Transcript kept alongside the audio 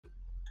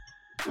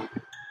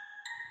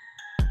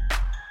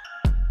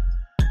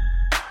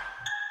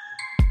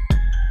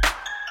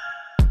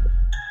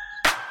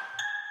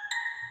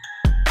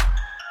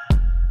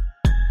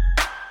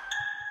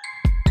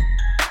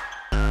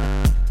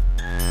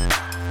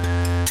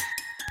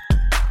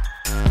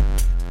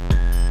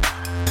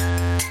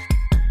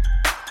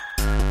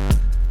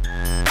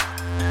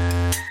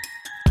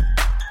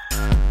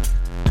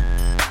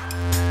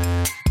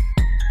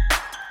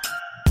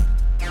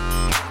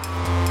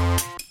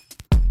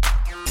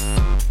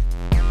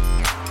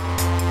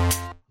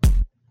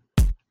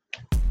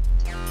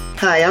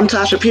Hi, I'm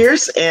Tasha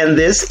Pierce, and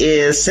this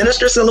is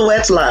Sinister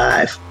Silhouettes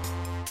Live.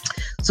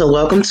 So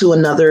welcome to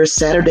another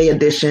Saturday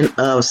edition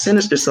of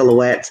Sinister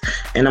Silhouettes,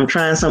 and I'm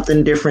trying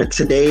something different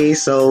today,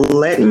 so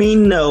let me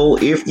know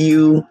if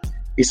you,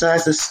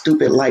 besides the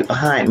stupid light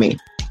behind me,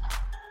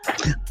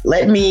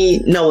 let me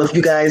know if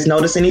you guys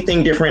notice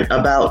anything different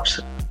about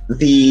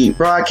the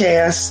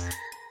broadcast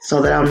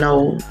so that I'll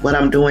know what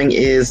I'm doing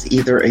is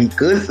either a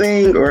good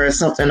thing or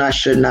something I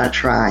should not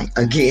try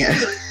again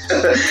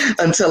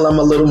until I'm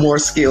a little more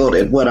skilled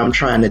at what I'm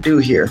trying to do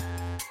here.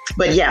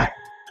 But yeah,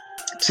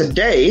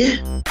 today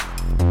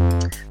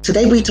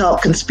we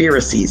talk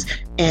conspiracies,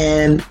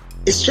 and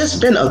it's just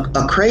been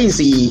a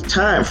crazy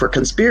time for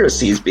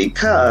conspiracies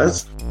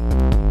because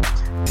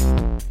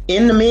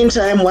in the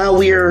meantime, while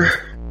we're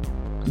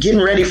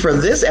getting ready for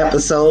this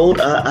episode,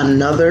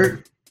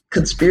 another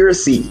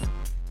conspiracy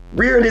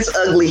reared its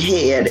ugly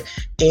head,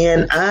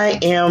 and I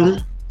am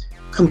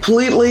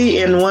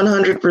completely and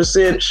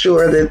 100%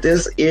 sure that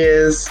this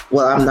is,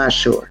 well, I'm not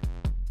sure,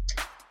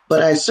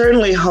 but I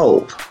certainly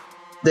hope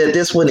that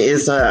this one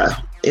is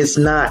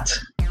not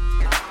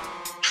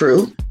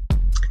true.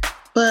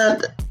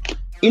 But,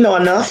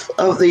 enough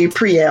of the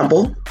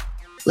preamble.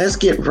 Let's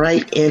get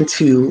right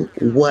into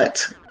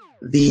what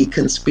the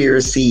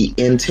conspiracy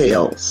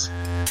entails.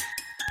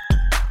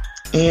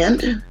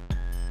 And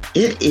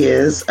it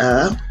is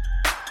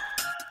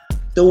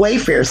the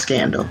Wayfair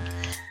scandal.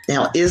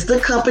 Now, is the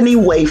company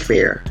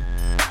Wayfair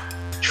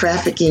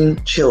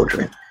trafficking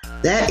children?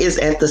 That is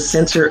at the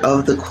center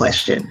of the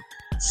question.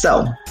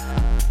 So,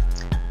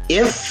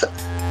 if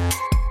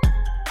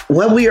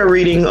what we are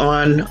reading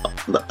on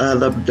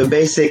the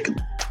basic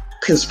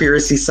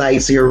conspiracy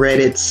sites, your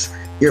Reddits,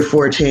 your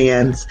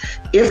 4chans,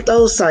 if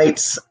those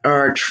sites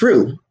are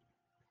true,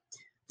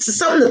 this is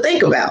something to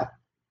think about.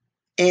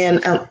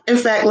 And in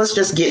fact, let's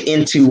just get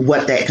into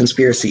what that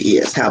conspiracy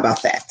is. How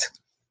about that?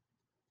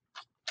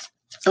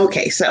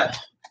 Okay, so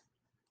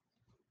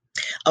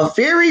a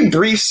very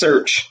brief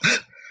search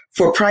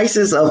for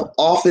prices of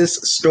office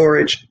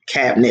storage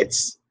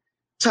cabinets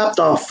topped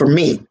off for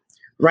me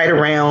right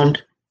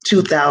around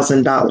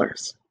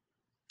 $2,000.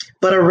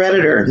 But a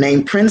Redditor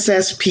named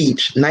Princess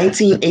Peach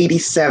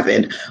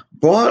 1987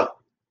 brought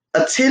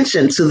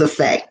attention to the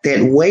fact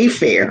that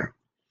Wayfair,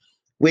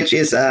 which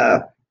is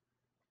a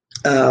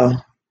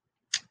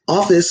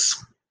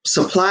office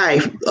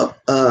supply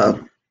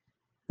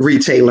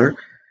retailer,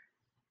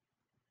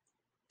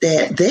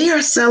 that they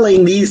are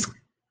selling these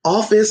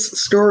office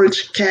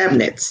storage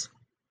cabinets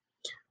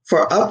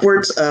for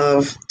upwards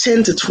of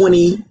 $10,000 to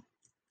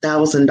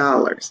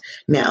 $20,000.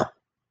 Now,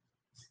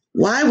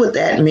 why would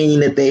that mean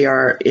that they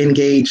are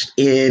engaged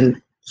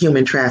in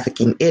human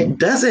trafficking? It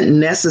doesn't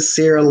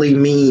necessarily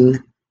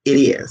mean it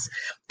is.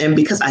 And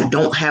because I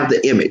don't have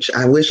the image,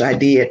 I wish I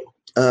did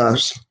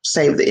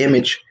save the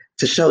image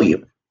to show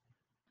you.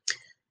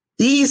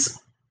 These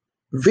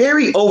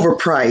very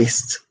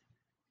overpriced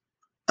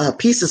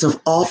pieces of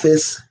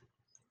office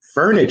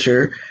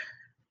furniture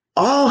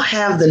all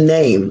have the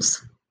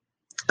names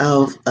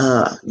of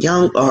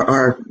young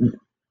or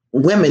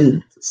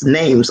women's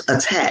names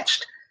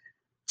attached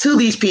to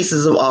these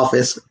pieces of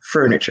office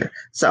furniture.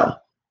 So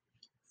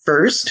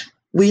first,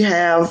 we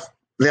have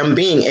them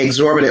being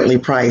exorbitantly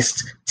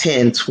priced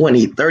 $10,000,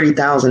 $20,000,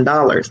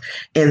 $30,000.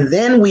 And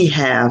then we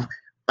have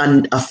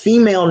a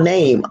female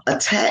name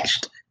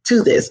attached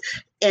to this.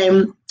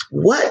 And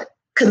what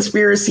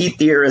conspiracy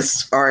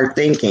theorists are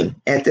thinking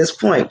at this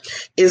point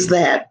is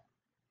that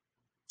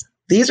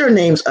these are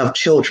names of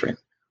children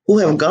who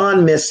have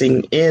gone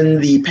missing in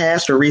the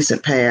past or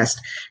recent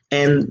past,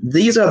 and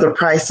these are the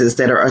prices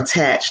that are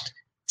attached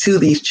to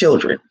these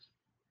children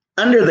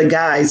under the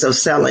guise of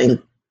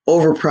selling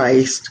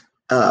overpriced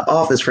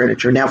office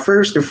furniture. Now,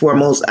 first and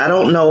foremost, I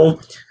don't know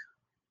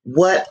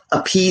what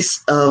a piece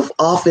of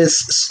office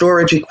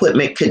storage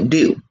equipment could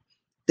do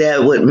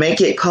that would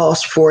make it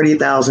cost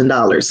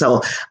 $40,000.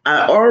 So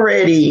I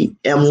already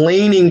am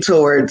leaning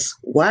towards,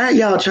 why are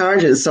y'all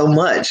charging so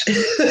much?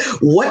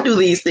 What do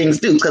these things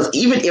do? Because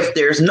even if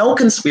there's no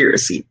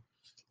conspiracy,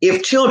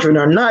 if children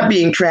are not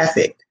being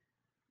trafficked,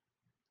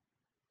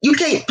 you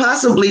can't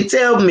possibly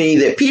tell me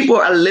that people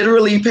are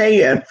literally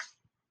paying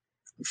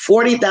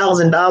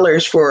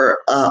 $40,000 for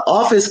an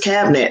office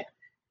cabinet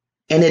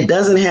and it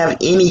doesn't have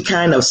any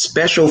kind of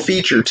special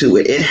feature to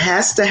it. It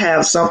has to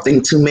have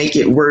something to make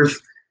it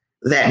worth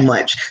that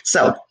much.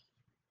 So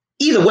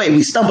either way,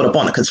 we stumbled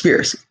upon a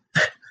conspiracy.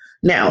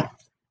 Now,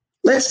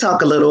 let's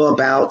talk a little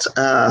about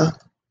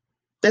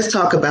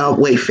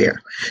Wayfair.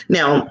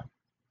 Now,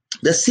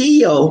 the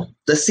CEO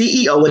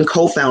and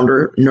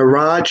co-founder,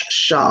 Niraj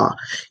Shah,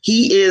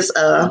 he is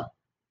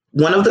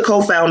one of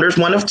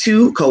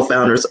two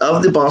co-founders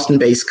of the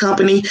Boston-based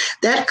company.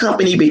 That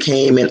company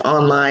became an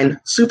online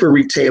super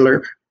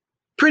retailer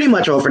pretty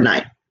much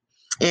overnight.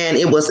 And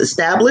it was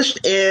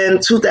established in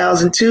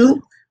 2002,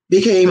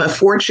 became a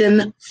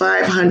Fortune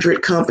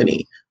 500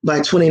 company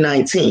by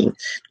 2019.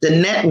 The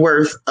net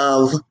worth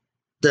of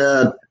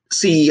the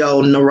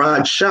CEO,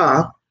 Niraj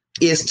Shah,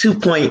 is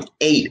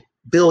 $2.8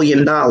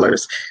 billion.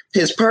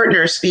 His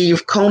partner,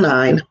 Steve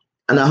Conine,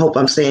 and I hope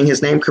I'm saying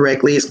his name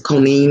correctly, is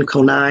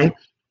Konine.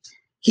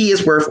 He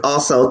is worth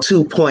also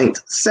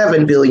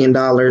 $2.7 billion.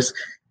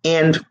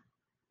 And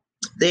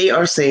they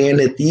are saying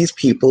that these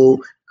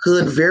people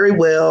could very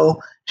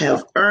well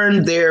have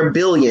earned their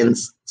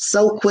billions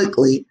so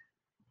quickly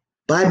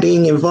by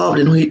being involved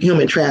in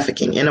human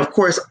trafficking. And of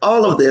course,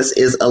 all of this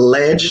is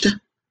alleged.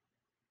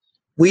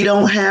 We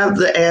don't have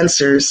the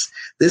answers.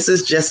 This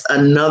is just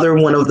another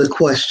one of the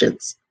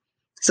questions.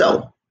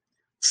 So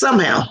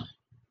somehow,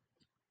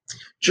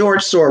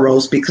 George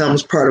Soros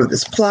becomes part of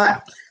this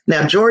plot.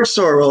 Now, George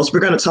Soros, we're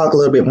going to talk a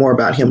little bit more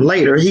about him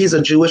later. He's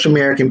a Jewish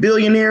American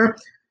billionaire.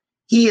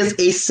 He is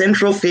a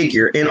central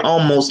figure in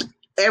almost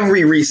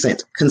every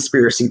recent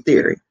conspiracy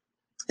theory.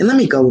 And let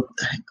me go,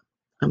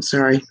 I'm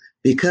sorry,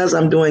 because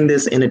I'm doing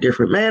this in a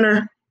different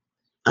manner,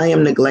 I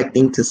am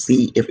neglecting to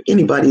see if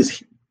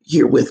anybody's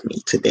here with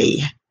me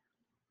today.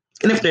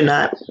 And if they're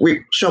not,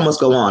 show must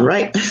go on,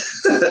 right?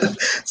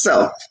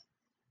 So,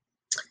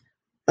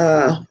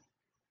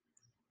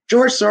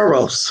 George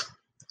Soros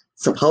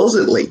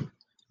supposedly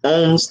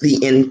owns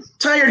the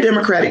entire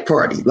Democratic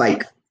Party,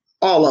 like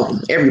all of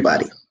them,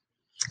 everybody.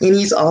 And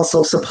he's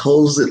also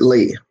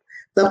supposedly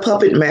the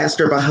puppet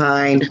master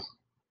behind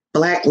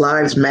Black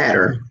Lives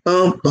Matter.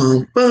 Boom,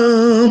 boom,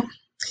 boom.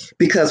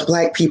 Because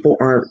Black people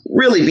aren't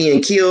really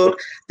being killed.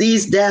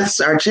 These deaths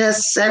are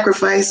just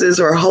sacrifices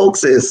or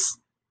hoaxes.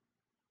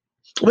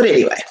 But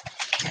anyway,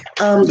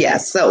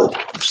 so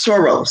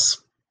Soros.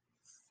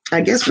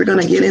 I guess we're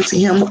going to get into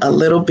him a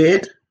little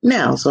bit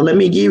now. So let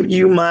me give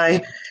you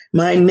my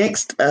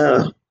next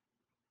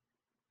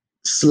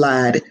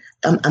slide.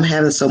 I'm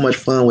having so much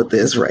fun with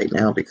this right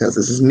now because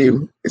this is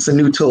new. It's a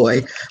new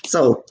toy.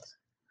 So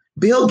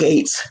Bill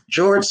Gates,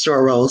 George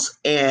Soros,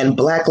 and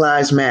Black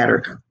Lives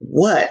Matter.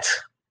 What,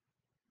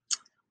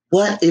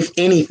 if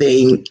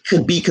anything,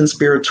 could be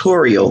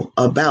conspiratorial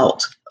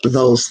about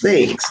those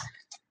things?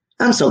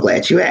 I'm so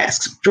glad you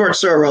asked. George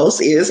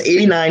Soros is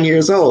 89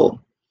 years old.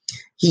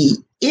 He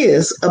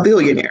is a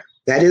billionaire.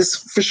 That is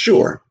for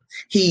sure.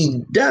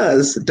 He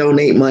does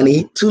donate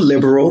money to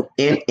liberal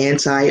and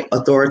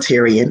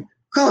anti-authoritarian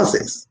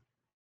causes.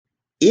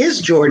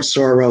 Is George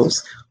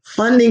Soros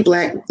funding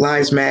Black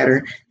Lives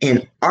Matter,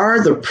 and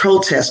are the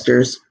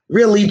protesters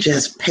really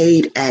just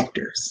paid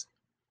actors?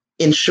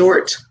 In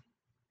short,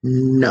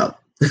 no.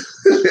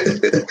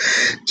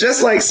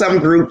 Just like some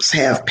groups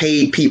have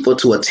paid people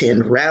to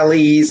attend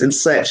rallies and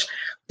such,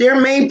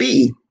 there may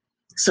be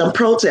some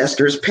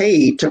protesters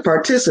paid to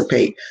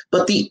participate,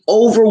 but the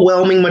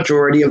overwhelming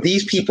majority of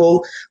these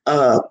people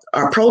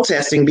are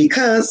protesting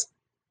because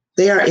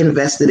they are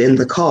invested in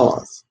the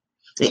cause.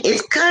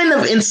 It's kind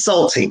of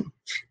insulting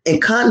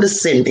and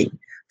condescending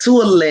to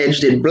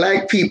allege that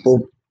Black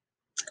people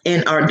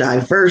and our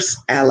diverse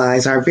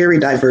allies, our very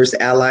diverse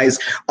allies,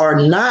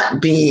 are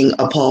not being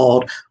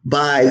appalled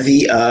by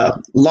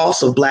the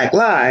loss of Black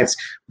lives,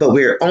 but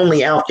we're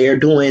only out there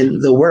doing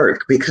the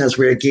work because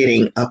we're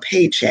getting a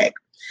paycheck.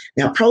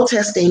 Now,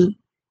 protesting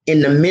in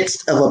the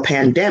midst of a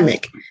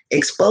pandemic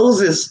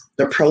exposes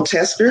the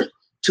protester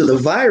to the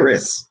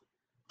virus,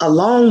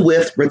 along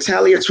with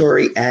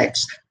retaliatory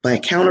acts by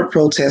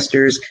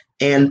counter-protesters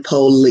and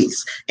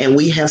police. And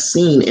we have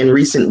seen in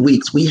recent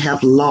weeks, we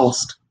have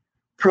lost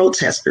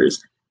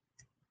protesters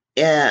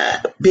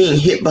being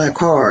hit by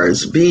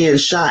cars, being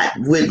shot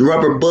with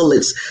rubber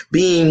bullets,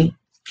 being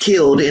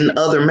killed in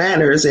other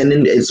manners, and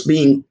it's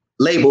being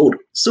labeled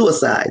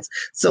suicides.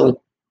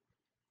 So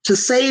to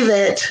say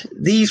that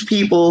these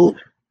people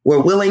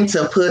were willing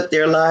to put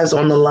their lives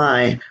on the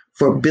line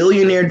for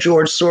billionaire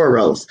George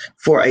Soros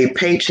for a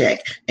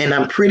paycheck, and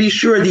I'm pretty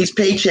sure these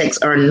paychecks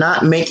are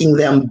not making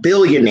them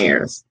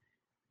billionaires.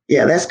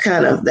 Yeah,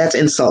 that's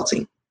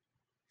insulting.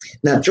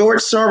 Now,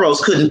 George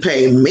Soros couldn't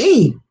pay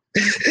me.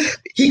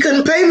 He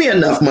couldn't pay me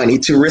enough money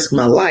to risk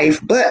my life,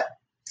 but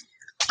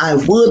I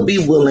would be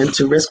willing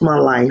to risk my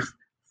life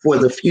for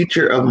the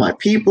future of my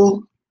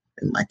people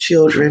and my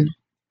children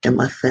and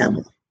my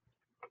family.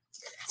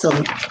 So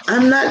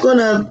I'm not going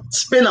to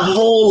spend a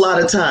whole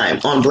lot of time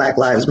on Black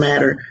Lives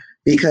Matter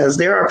because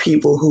there are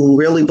people who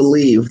really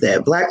believe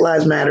that Black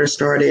Lives Matter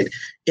started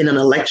in an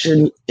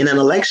election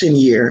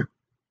year,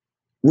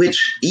 which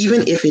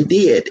even if it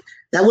did,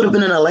 that would have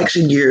been an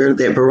election year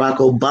that Barack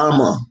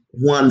Obama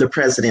won the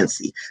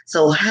presidency.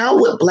 So how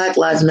would Black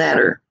Lives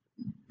Matter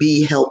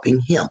be helping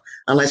him?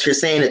 Unless you're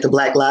saying that the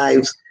Black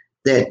lives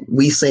that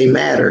we say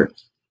matter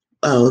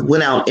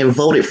went out and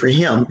voted for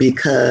him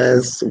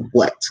because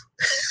what?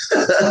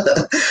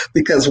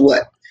 Because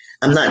what?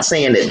 I'm not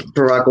saying that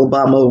Barack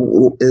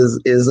Obama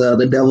is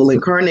the devil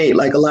incarnate,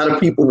 like a lot of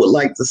people would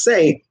like to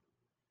say.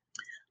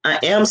 I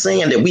am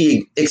saying that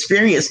we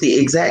experience the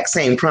exact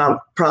same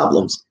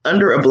problems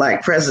under a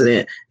Black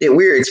president that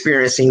we're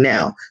experiencing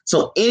now.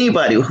 So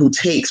anybody who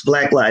takes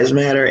Black Lives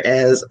Matter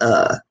as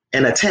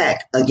an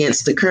attack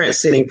against the current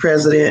sitting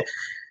president,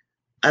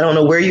 I don't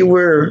know where you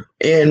were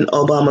in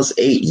Obama's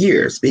 8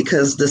 years,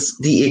 because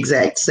the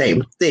exact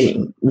same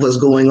thing was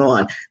going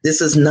on.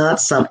 This is not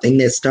something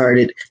that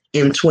started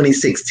in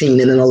 2016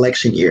 in an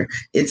election year.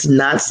 It's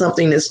not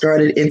something that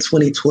started in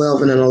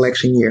 2012 in an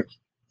election year.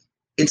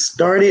 It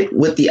started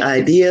with the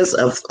ideas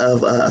of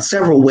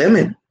several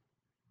women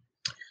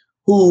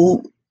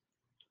who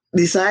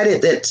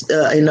decided that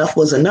enough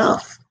was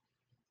enough.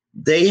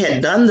 They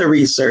had done the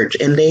research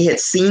and they had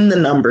seen the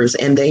numbers,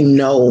 and they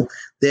know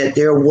that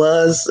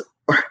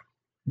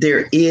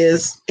there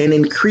is an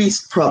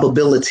increased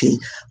probability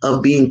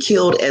of being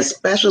killed,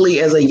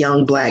 especially as a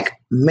young Black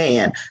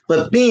man,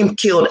 but being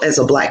killed as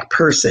a Black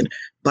person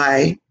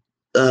by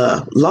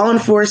law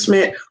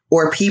enforcement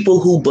or people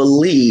who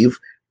believe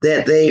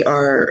that they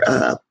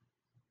are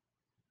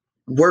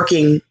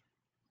working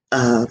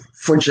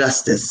for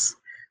justice.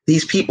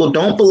 These people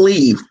don't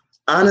believe,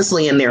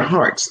 honestly, in their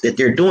hearts, that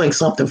they're doing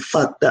something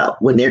fucked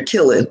up when they're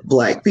killing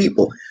Black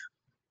people.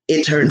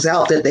 It turns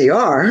out that they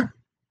are.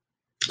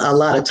 A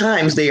lot of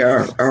times they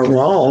are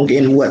wrong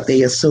in what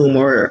they assume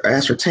or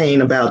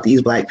ascertain about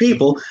these Black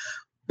people.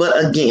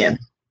 But again,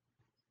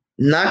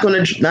 not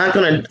gonna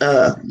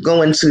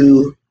go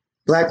into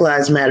Black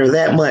Lives Matter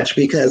that much,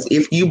 because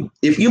if you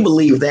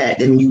believe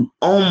that, and you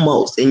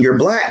almost, and you're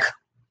Black,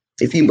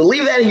 if you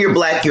believe that and you're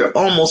Black, you're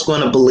almost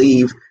going to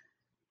believe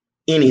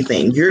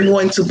anything. You're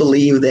going to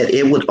believe that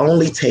it would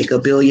only take a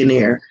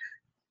billionaire,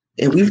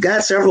 and we've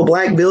got several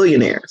Black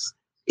billionaires,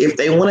 if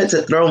they wanted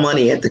to throw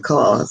money at the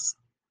cause.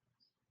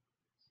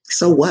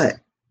 So what?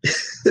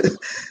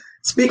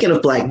 Speaking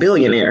of Black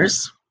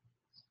billionaires,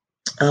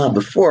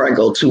 before I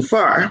go too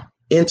far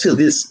into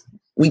this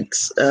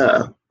week's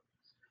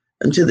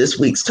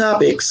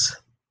topics,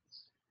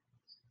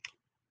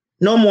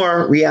 no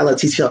more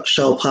reality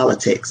show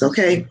politics,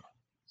 okay?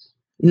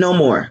 No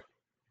more.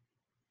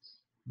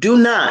 Do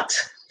not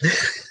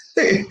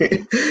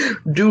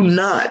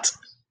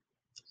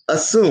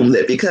assume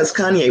that because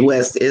Kanye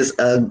West is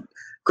a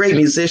great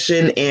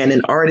musician and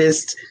an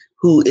artist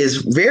who is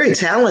very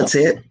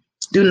talented,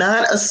 do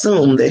not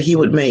assume that he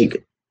would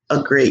make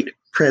a great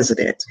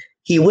president.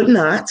 He would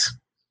not,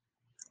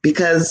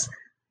 because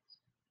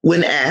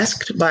when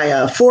asked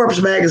by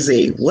Forbes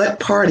magazine what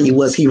party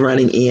was he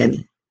running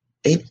in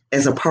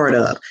as a part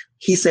of,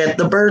 he said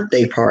the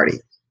birthday party,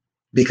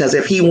 because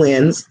if he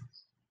wins,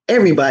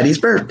 everybody's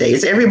birthday.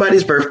 It's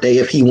everybody's birthday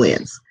if he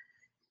wins.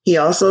 He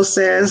also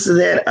says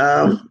that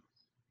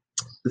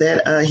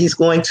he's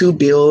going to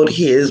build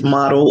his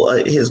model,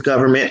 his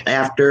government,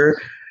 after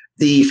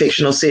the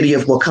fictional city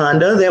of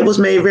Wakanda that was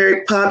made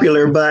very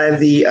popular by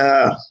the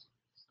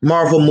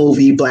Marvel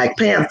movie Black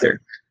Panther.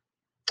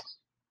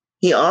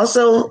 He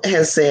also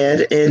has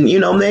said, and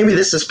maybe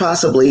this is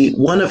possibly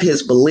one of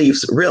his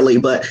beliefs, really,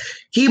 but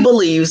he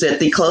believes that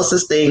the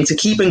closest thing to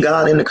keeping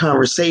God in the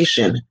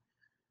conversation,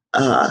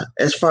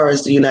 as far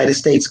as the United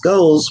States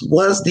goes,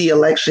 was the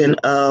election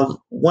of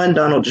one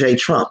Donald J.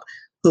 Trump,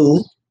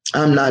 who,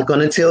 I'm not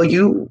going to tell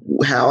you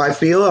how I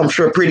feel. I'm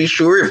pretty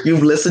sure if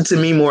you've listened to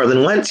me more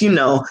than once, you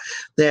know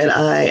that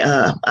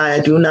I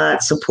do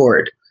not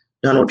support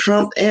Donald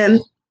Trump,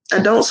 and I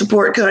don't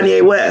support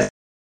Kanye West.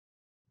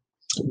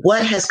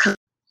 What has come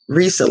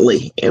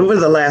recently, over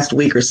the last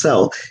week or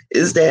so,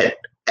 is that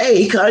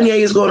A,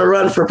 Kanye is going to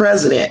run for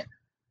president,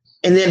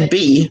 and then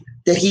B,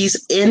 that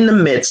he's in the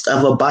midst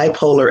of a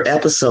bipolar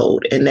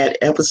episode, and that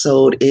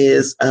episode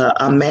is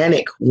a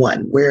manic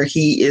one where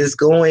he is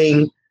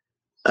going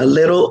a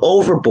little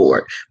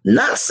overboard.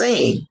 Not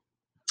saying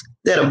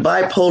that a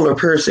bipolar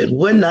person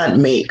would not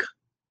make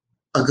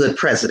a good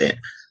president.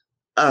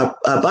 A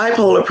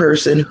bipolar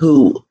person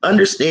who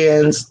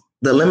understands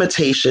the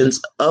limitations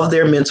of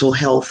their mental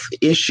health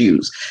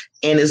issues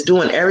and is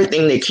doing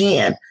everything they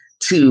can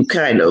to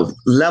kind of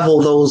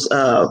level those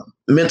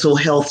mental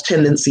health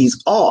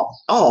tendencies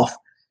off,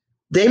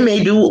 they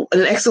may do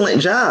an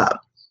excellent job.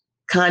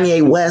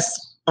 Kanye West,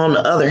 on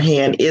the other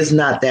hand, is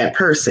not that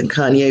person.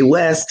 Kanye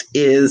West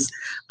is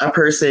a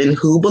person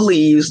who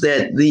believes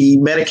that the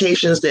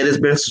medications that has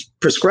been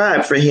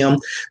prescribed for him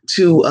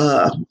to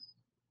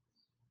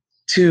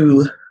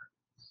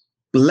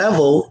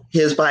level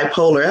his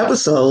bipolar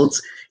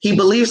episodes, he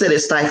believes that it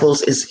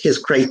stifles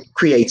his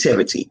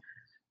creativity.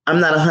 I'm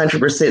not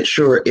 100%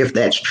 sure if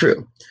that's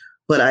true,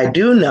 but I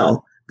do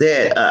know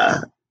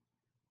that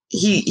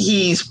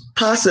he's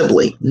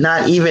possibly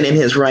not even in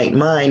his right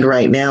mind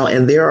right now,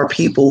 and there are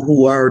people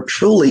who are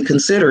truly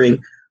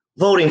considering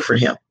voting for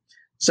him.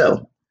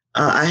 So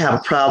I have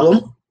a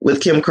problem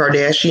with Kim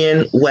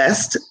Kardashian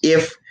West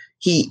if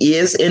he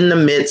is in the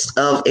midst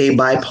of a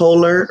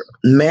bipolar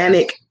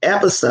manic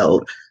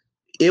episode.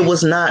 It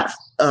was not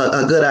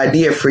a good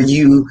idea for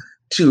you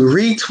to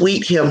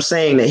retweet him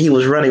saying that he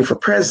was running for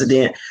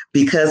president,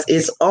 because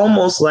it's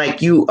almost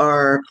like you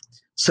are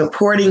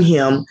supporting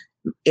him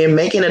in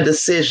making a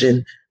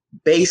decision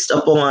based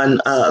upon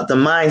the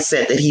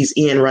mindset that he's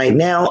in right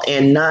now,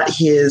 and not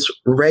his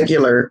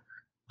regular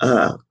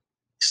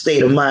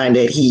state of mind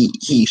that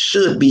he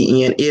should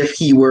be in if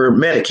he were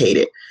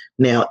medicated.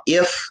 Now,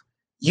 if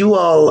you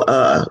all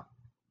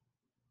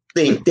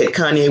think that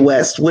Kanye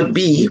West would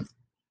be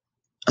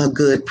a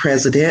good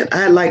president,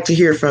 I'd like to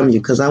hear from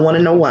you, because I want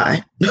to know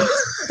why.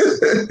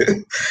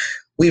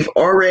 We've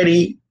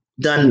already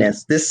done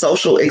this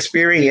social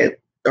experience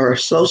or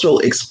social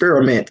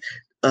experiment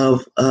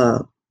of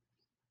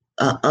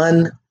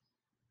oh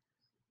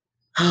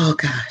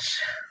gosh,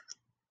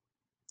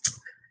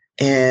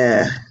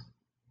 let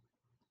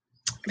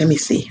me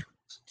see,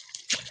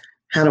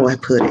 how do I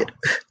put it?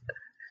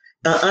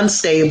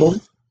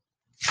 Unstable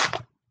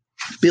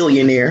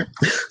billionaire,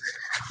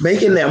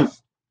 making them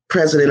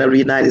president of the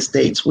United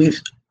States.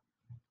 We've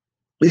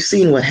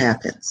seen what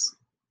happens,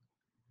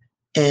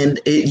 and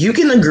you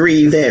can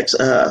agree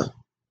that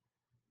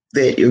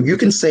that you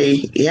can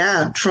say,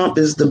 yeah, Trump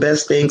is the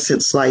best thing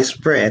since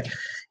sliced bread.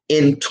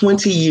 In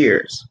 20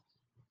 years,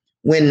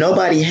 when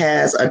nobody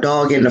has a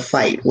dog in the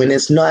fight, when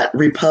it's not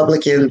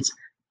Republicans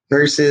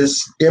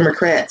versus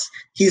Democrats,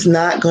 he's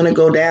not going to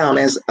go down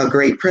as a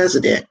great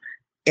president.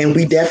 And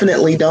we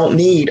definitely don't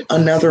need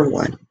another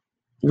one.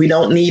 We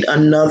don't need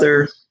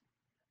another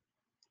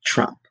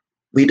Trump.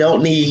 We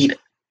don't need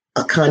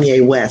a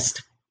Kanye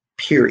West,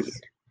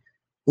 period.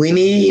 We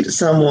need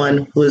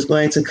someone who is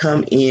going to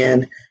come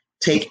in,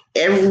 take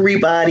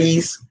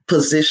everybody's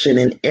position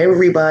and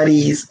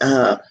everybody's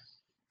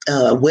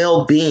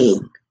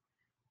well-being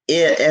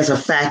as a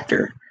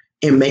factor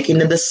in making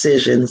the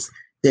decisions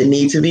that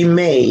need to be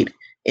made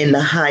in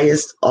the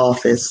highest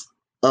office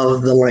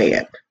of the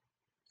land.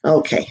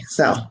 Okay,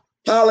 so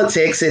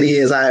politics it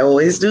is. I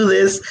always do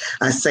this.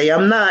 I say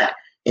I'm not,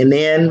 and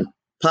then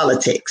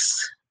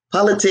politics.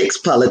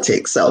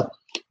 So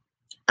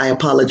I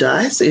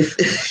apologize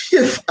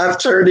if I've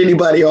turned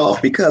anybody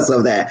off because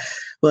of that.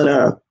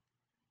 But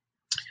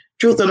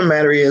truth of the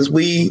matter is,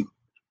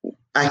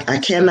 I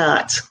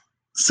cannot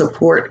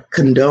support,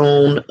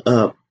 condone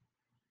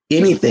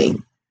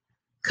anything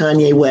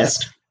Kanye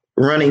West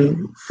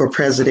running for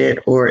president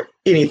or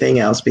anything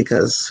else,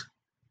 because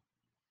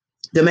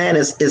the man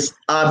is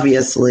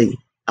obviously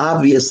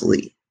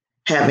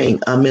having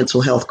a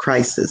mental health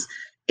crisis,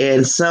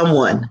 and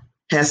someone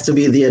has to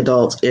be the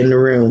adult in the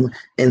room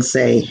and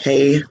say,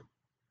 hey,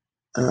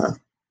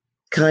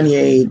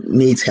 Kanye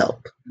needs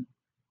help.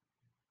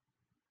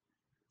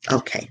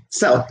 Okay,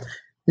 so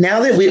now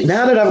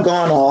that I've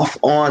gone off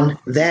on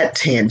that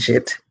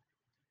tangent,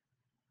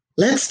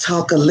 let's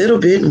talk a little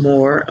bit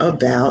more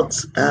about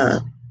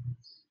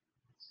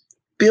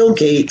Bill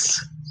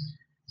Gates,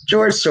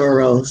 George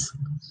Soros,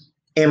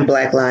 and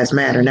Black Lives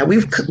Matter. Now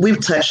we've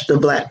touched the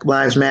Black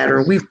Lives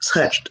Matter. We've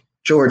touched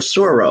George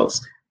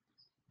Soros.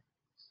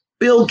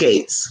 Bill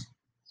Gates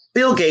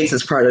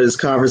is part of this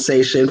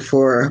conversation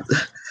for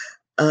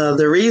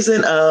the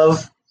reason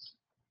of,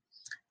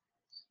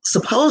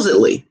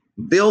 supposedly,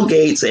 Bill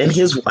Gates and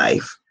his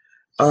wife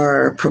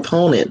are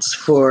proponents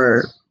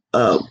for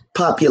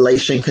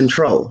population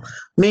control,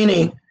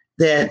 meaning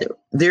that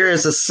there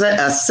is a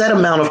set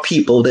amount of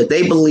people that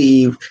they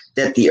believe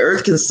that the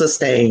earth can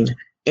sustain,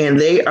 and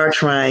they are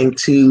trying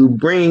to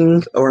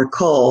bring or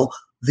cull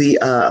the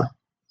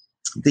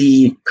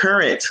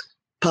current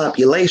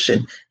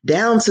population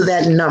down to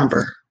that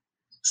number,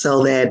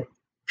 so that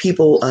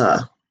people, I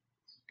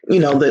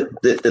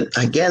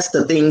guess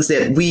the things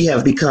that we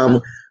have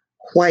become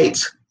quite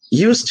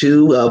used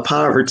to,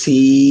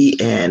 poverty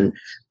and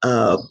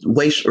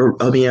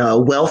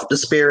wealth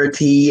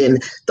disparity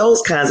and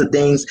those kinds of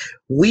things,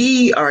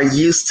 we are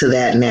used to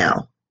that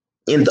now.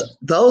 And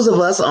those of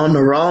us on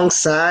the wrong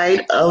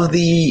side of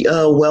the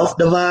wealth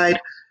divide,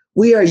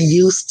 we are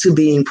used to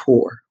being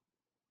poor.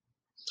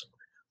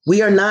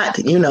 We are not,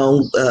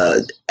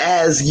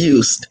 as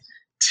used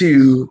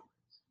to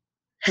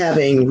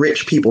having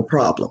rich people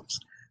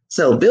problems.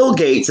 So Bill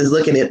Gates is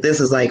looking at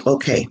this as like,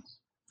 okay,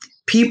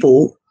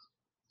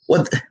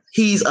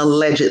 he's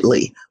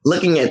allegedly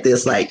looking at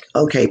this like,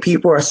 okay,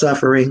 people are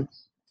suffering.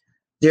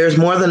 There's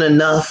more than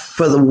enough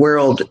for the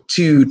world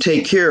to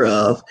take care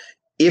of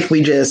if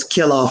we just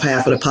kill off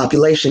half of the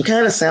population.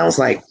 Kind of sounds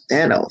like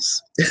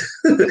Thanos.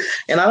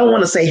 And I don't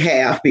want to say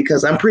half,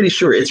 because I'm pretty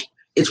sure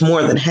it's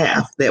more than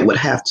half that would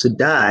have to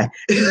die.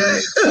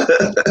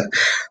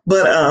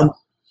 But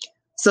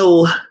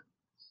so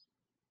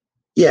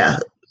yeah,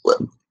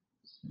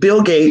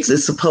 Bill Gates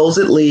is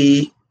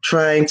supposedly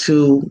trying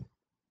to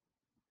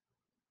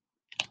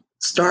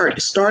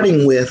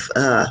starting with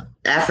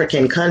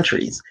African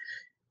countries,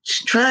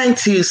 trying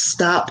to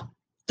stop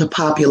the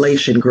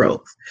population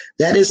growth.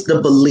 That is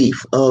the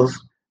belief of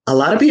a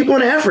lot of people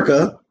in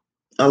Africa.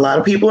 A lot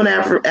of people in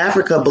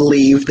Africa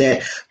believe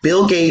that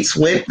Bill Gates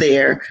went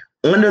there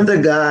under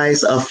the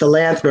guise of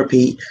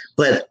philanthropy,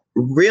 but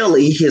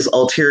really his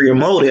ulterior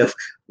motive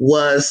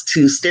was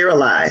to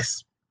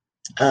sterilize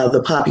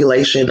the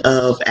population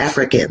of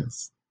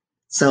Africans,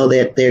 so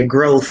that their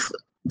growth,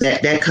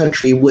 that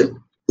country would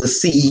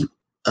see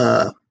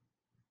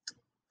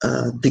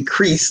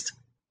decreased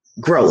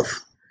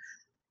growth.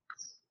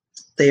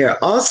 They are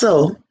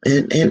also,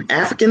 and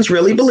Africans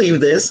really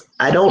believe this.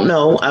 I don't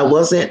know. I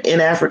wasn't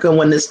in Africa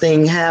when this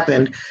thing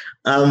happened.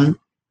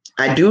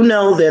 I do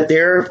know that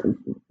there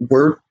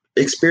were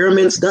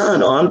experiments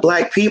done on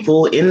Black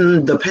people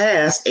in the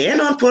past, and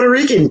on Puerto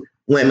Rican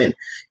women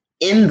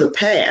in the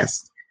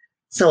past.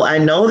 So I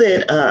know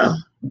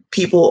that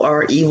people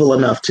are evil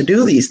enough to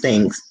do these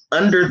things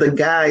under the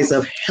guise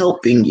of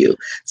helping you.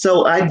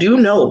 So I do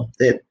know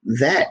that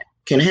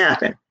can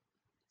happen.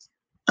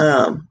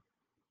 Um,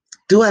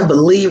 do I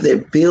believe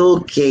that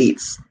Bill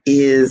Gates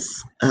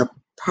is a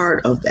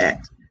part of that?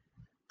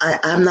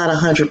 I'm not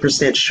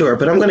 100% sure,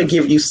 but I'm going to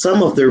give you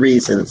some of the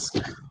reasons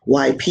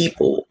why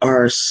people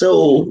are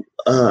so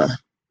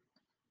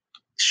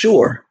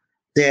sure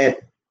that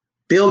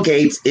Bill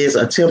Gates is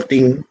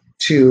attempting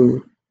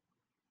to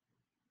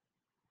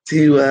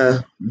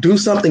do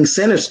something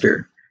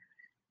sinister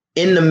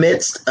in the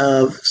midst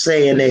of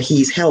saying that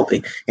he's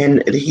helping.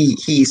 And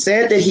he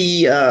said that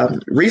he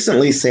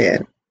recently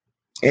said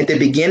at the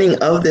beginning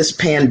of this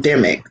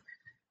pandemic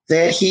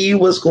that he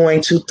was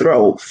going to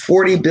throw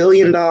 $40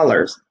 billion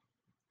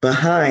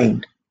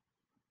behind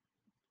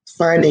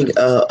finding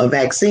a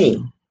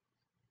vaccine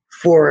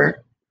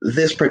for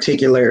this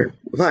particular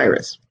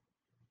virus.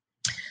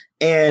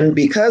 And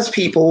because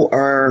people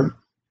are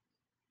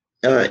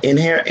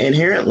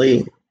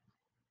inherently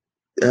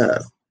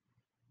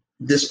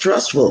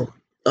distrustful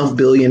of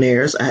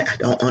billionaires, I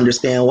don't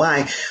understand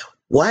why.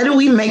 Why do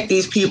we make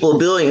these people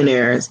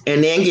billionaires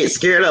and then get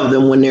scared of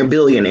them when they're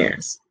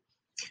billionaires?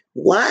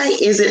 Why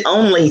is it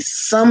only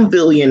some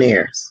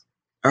billionaires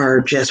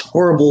are just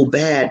horrible,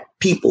 bad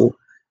people,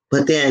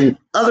 but then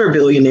other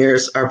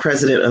billionaires are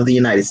president of the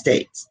United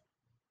States,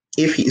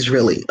 if he's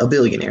really a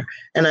billionaire?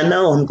 And I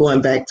know I'm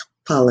going back to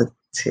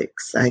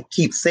politics. I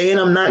keep saying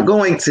I'm not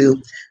going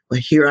to, but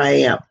here I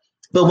am.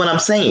 But what I'm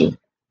saying,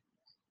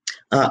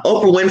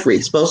 Oprah Winfrey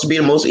is supposed to be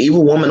the most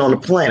evil woman on the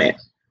planet.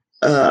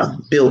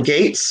 Bill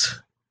Gates,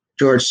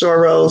 George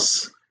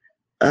Soros,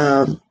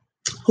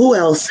 who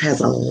else has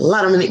a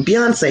lot of money?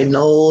 Beyonce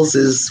Knowles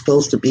is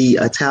supposed to be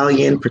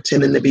Italian,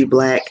 pretending to be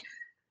black.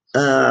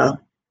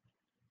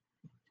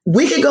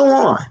 We could go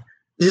on.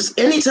 Just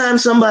anytime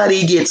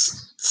somebody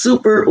gets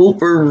super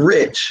uber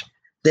rich,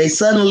 they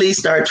suddenly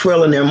start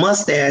twirling their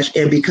mustache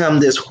and become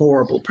this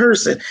horrible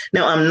person.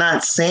 Now, I'm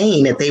not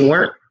saying that they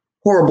weren't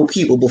horrible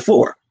people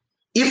before.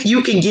 If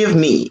you can give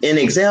me an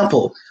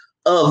example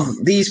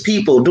of these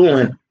people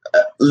doing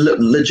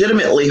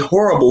legitimately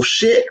horrible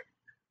shit,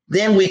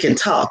 then we can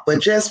talk.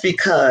 But just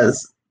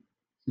because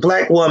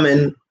black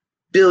woman,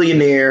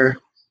 billionaire,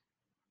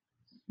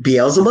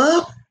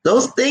 Beelzebub,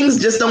 those things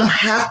just don't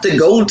have to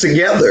go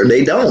together.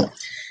 They don't.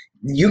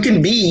 You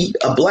can be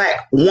a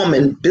black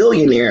woman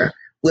billionaire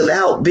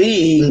without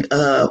being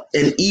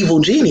an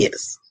evil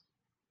genius.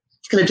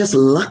 You could have just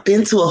lucked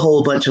into a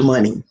whole bunch of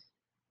money.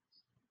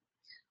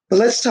 But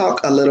let's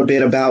talk a little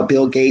bit about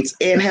Bill Gates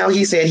and how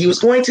he said he was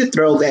going to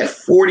throw that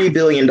 $40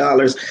 billion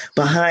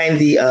behind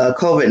the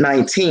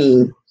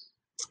COVID-19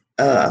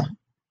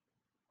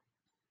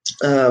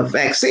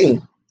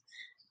 vaccine.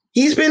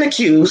 He's been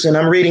accused, and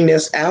I'm reading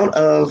this out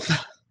of,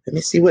 let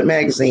me see what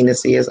magazine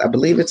this is. I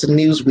believe it's a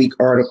Newsweek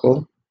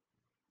article.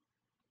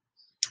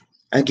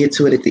 I get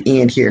to it at the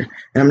end here,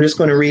 and I'm just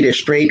going to read it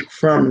straight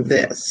from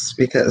this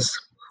because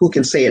who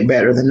can say it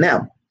better than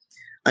them?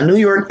 A New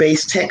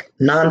York-based tech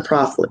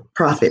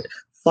nonprofit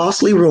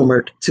falsely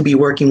rumored to be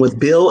working with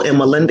Bill and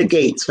Melinda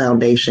Gates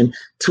Foundation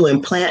to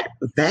implant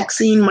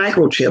vaccine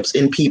microchips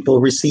in people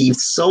received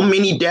so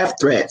many death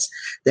threats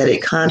that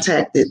it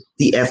contacted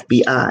the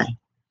FBI.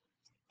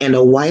 And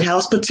a White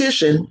House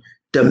petition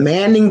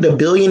demanding the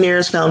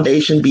billionaire's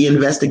foundation be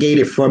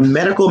investigated for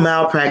medical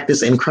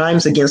malpractice and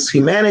crimes against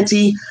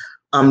humanity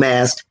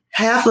amassed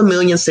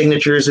 500,000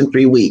 signatures in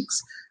 3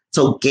 weeks.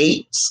 So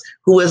Gates,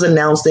 who has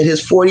announced that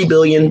his $40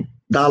 billion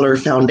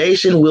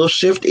foundation will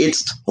shift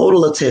its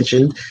total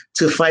attention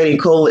to fighting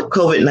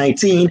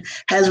COVID-19,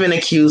 has been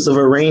accused of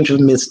a range of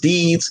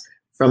misdeeds,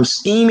 from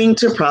scheming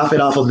to profit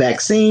off a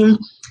vaccine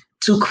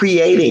to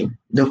creating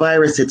the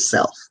virus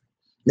itself.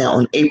 Now,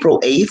 on April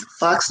 8th,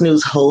 Fox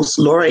News host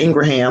Laura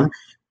Ingraham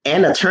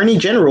and Attorney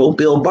General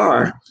Bill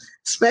Barr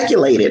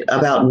speculated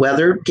about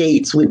whether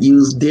Gates would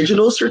use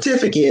digital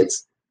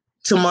certificates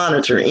to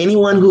monitor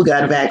anyone who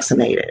got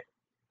vaccinated.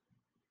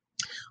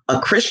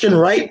 A Christian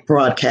right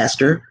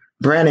broadcaster,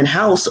 Brandon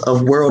House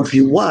of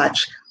Worldview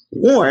Watch,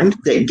 warned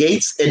that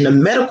Gates and the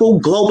medical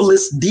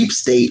globalist deep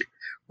state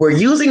were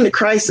using the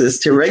crisis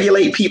to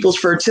regulate people's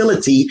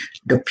fertility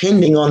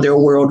depending on their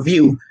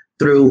worldview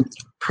through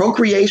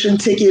procreation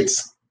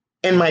tickets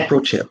and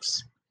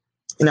microchips.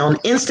 And on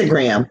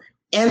Instagram,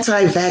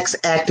 anti-vax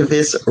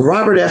activist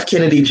Robert F.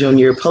 Kennedy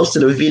Jr.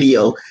 posted a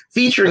video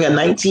featuring a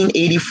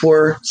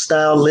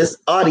 1984-style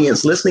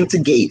audience listening to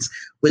Gates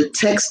with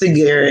text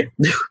declaring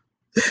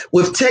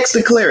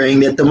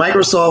that the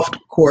Microsoft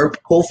Corp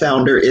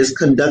co-founder is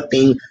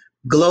conducting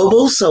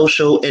global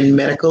social and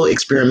medical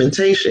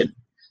experimentation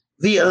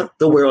via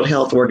the World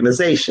Health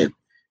Organization.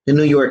 The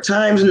New York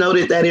Times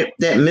noted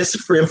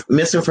that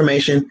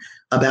misinformation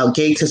about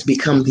Gates has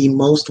become the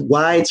most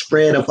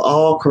widespread of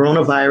all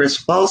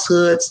coronavirus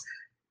falsehoods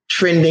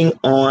trending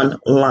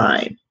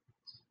online.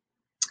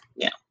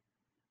 Now,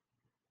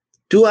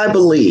 do I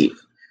believe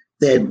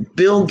that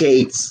Bill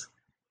Gates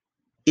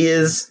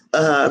is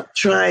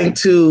trying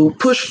to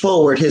push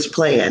forward his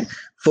plan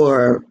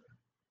for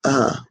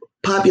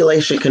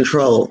population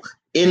control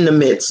in the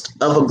midst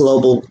of a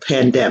global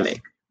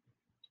pandemic?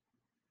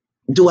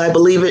 Do I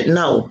believe it?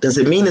 No. Does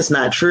it mean it's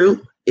not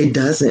true? It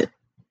doesn't.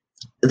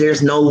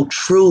 there's no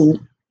true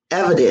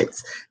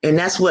evidence. And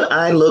that's what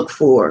I look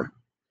for.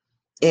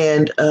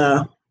 And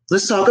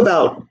let's talk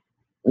about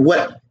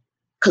what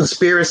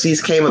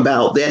conspiracies came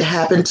about that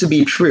happened to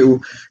be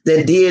true,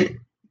 that did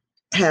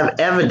have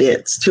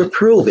evidence to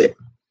prove it.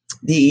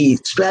 The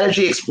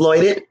strategy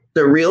exploited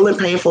the real and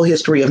painful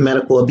history of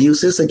medical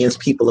abuses against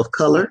people of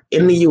color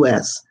in the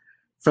US,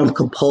 from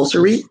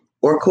compulsory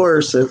or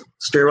coercive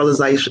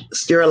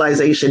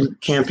sterilization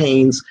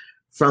campaigns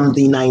from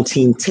the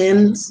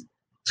 1910s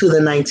to the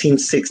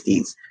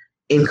 1960s,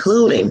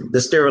 including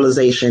the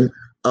sterilization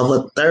of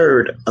a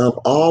third of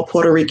all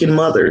Puerto Rican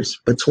mothers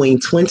between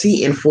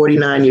 20 and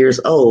 49 years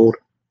old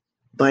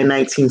by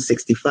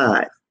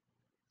 1965.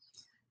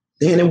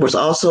 Then it was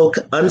also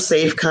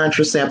unsafe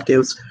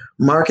contraceptives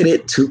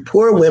marketed to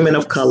poor women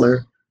of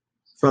color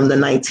from the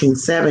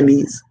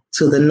 1970s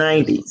to the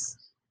 90s.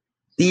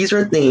 These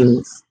are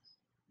things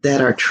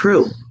that are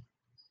true.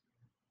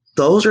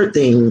 Those are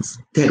things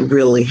that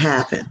really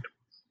happened.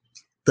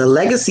 The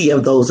legacy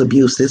of those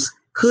abuses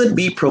could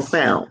be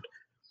profound.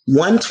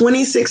 One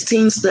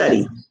 2016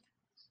 study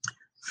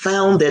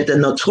found that the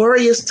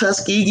notorious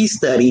Tuskegee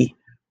study,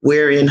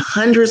 wherein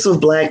hundreds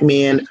of Black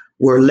men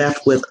were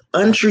left with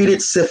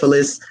untreated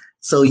syphilis,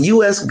 so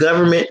U.S.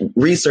 government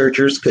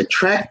researchers could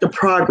track the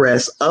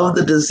progress of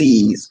the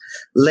disease,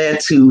 led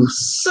to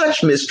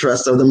such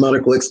mistrust of the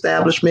medical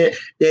establishment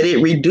that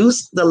it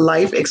reduced the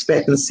life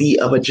expectancy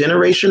of a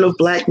generation of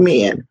Black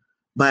men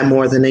by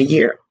more than a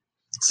year.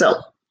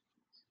 So,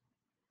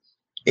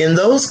 in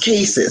those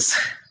cases,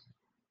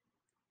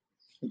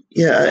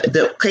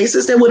 the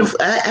cases that would have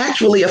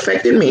actually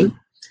affected me,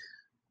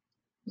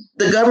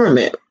 the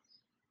government,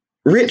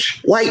 rich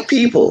white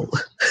people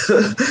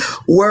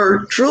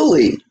were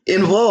truly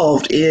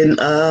involved in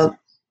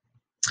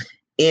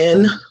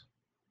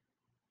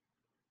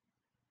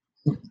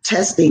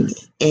testing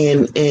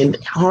and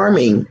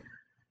harming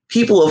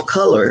people of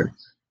color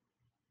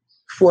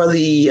for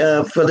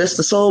the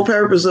sole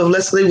purpose of,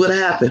 let's see what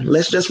happened.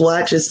 Let's just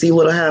watch and see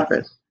what'll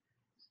happen.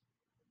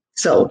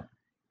 So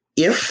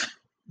if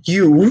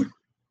you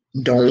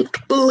don't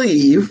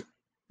believe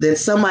that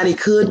somebody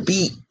could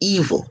be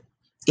evil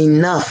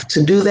enough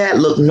to do that,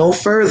 look no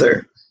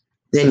further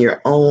than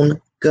your own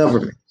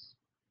government.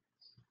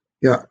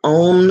 Your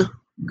own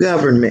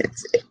government.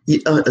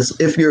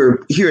 If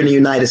you're here in the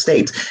United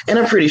States, and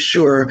I'm pretty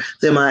sure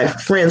that my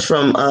friends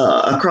from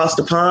across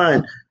the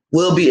pond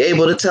will be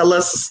able to tell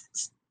us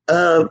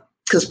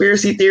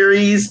conspiracy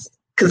theories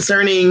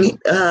concerning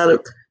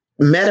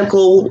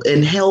medical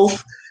and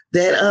health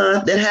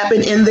that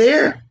happen in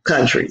their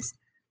countries.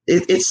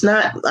 It's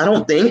not. I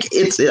don't think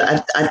it's.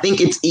 I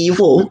think it's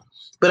evil,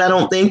 but I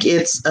don't think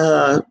it's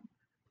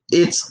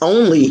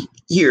only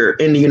here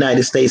in the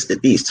United States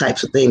that these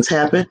types of things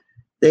happen.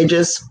 They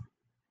just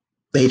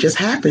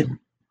happen.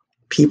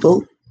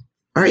 People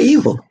are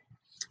evil.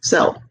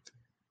 So,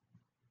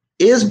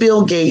 is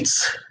Bill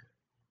Gates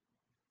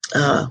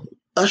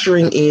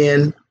ushering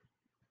in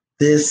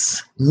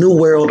this new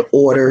world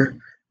order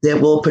that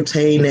will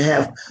pertain to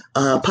have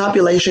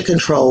population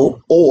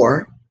control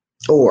or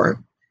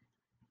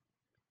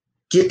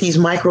get these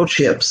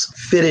microchips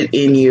fitted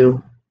in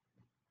you?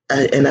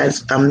 And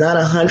I'm not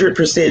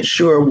 100%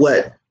 sure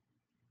what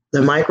the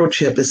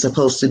microchip is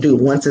supposed to do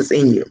once it's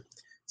in you.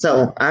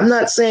 So I'm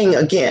not saying,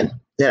 again,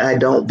 that I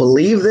don't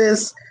believe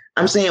this.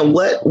 I'm saying,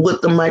 what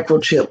would the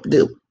microchip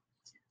do?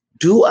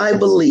 Do I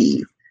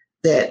believe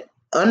that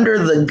under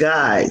the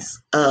guise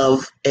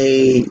of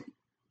a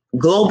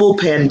global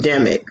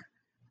pandemic,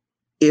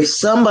 if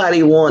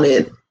somebody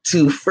wanted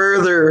to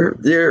further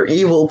their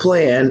evil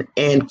plan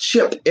and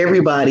chip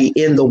everybody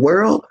in the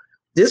world,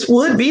 this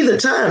would be the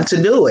time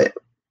to do it.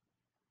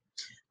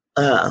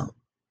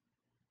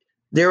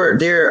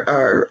 There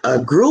are a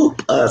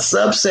group, a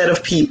subset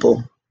of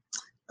people.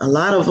 A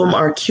lot of them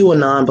are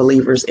QAnon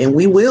believers, and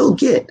we will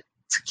get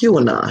to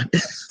QAnon.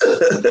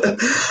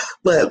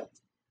 But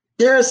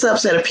there are a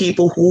subset of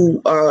people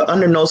who are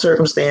under no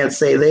circumstance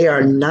say they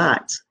are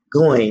not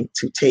going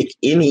to take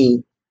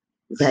any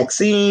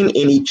vaccine,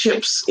 any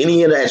chips,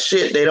 any of that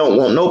shit. They don't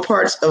want no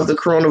parts of the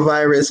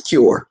coronavirus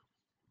cure.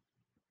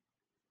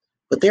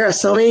 But there are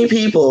so many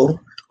people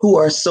who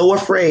are so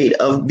afraid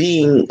of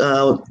being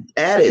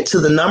added to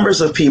the numbers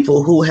of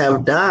people who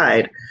have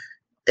died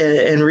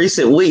in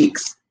recent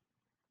weeks.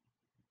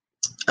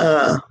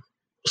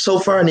 So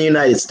far in the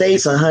United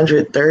States,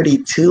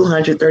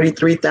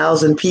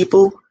 133,000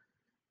 people.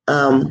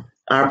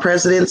 Our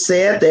president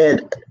said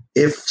that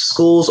if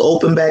schools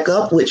open back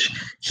up, which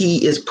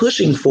he is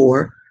pushing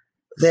for,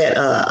 that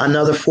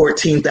another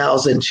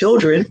 14,000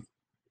 children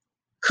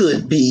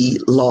could be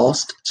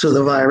lost to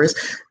the virus.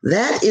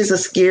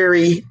 That's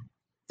scary.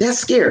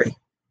 That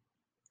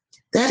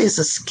is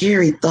a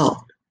scary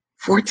thought.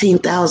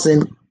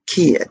 14,000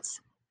 kids.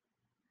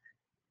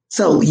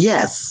 So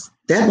yes,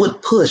 that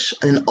would push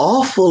an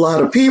awful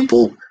lot of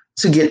people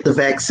to get the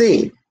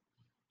vaccine.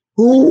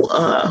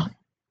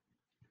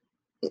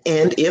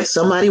 And if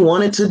somebody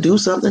wanted to do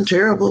something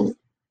terrible,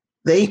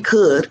 they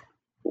could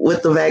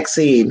with the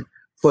vaccine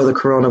for the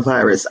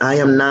coronavirus. I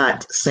am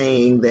not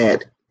saying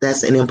that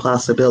that's an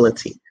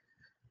impossibility.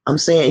 I'm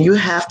saying you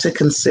have to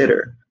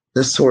consider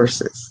the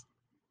sources.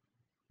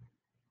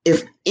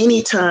 If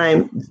any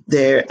time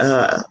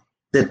that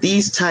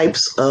these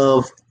types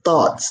of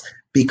thoughts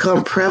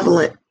become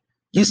prevalent,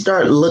 you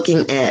start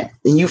looking at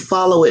and you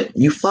follow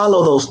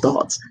those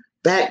thoughts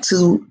back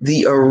to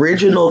the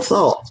original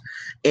thought,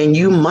 and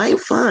you might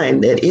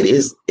find that it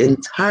is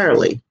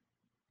entirely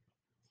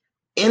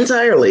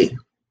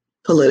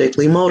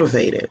politically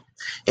motivated.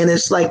 And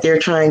it's like they're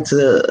trying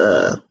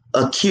to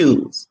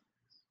accuse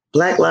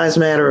Black Lives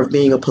Matter of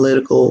being a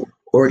political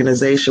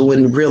organization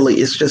when really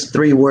it's just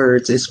three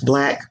words. It's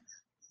Black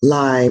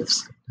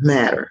Lives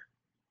Matter.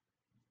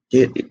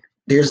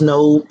 There's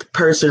no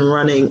person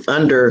running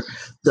under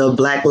the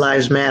Black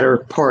Lives Matter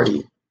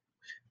party.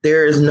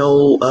 There's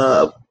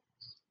no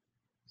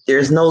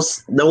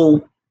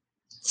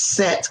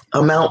set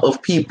amount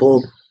of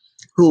people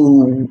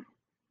who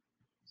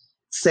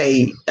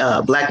say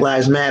Black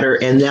Lives Matter,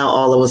 and now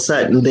all of a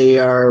sudden they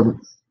are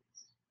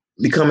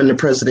becoming the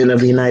president of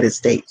the United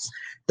States.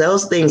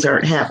 Those things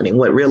aren't happening.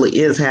 What really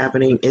is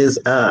happening is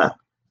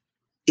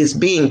it's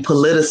being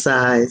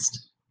politicized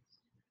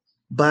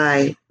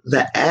by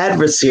the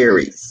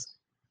adversaries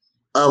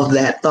of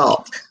that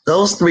thought.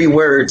 Those three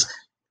words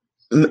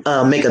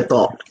make a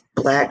thought.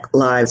 Black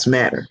Lives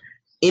Matter.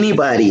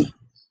 Anybody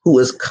who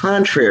is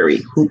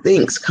contrary, who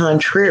thinks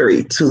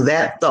contrary to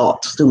that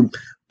thought, to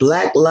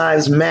Black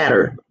Lives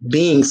Matter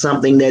being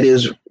something that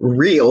is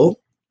real,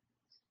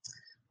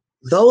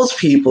 those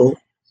people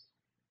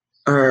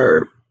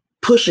are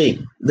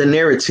pushing the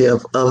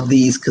narrative of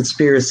these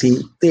conspiracy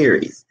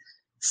theories.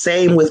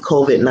 Same with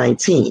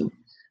COVID-19.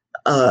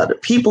 The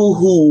people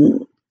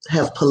who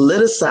have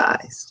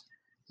politicized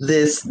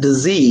this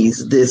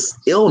disease, this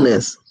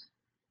illness,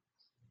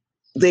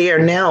 they are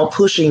now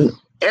pushing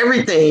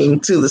everything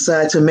to the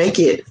side to make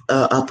it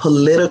a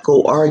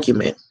political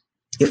argument.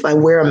 If I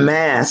wear a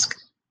mask,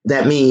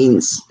 that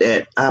means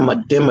that I'm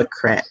a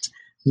Democrat.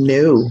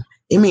 No,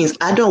 it means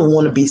I don't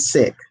want to be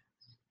sick.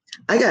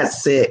 I got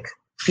sick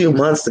a few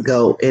months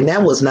ago, and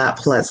that was not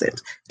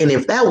pleasant. And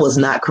if that was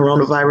not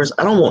coronavirus,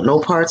 I don't want no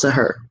parts of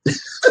her.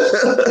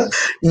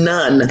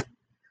 None.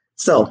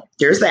 So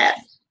there's that.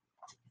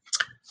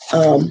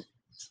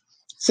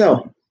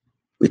 So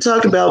we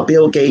talked about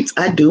Bill Gates.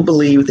 I do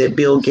believe that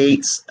Bill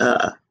Gates,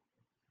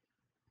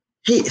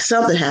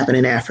 something happened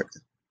in Africa.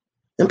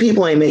 And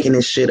people ain't making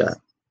this shit up.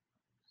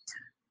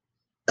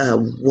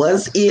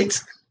 Was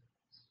it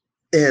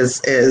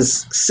as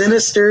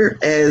sinister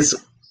as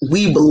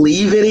we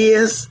believe it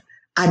is?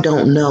 I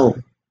don't know.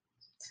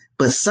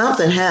 But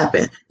something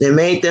happened that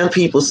made them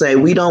people say,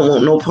 we don't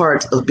want no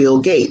parts of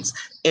Bill Gates.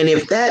 And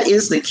if that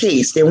is the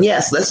case, then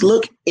yes, let's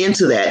look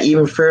into that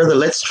even further.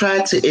 Let's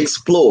try to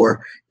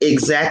explore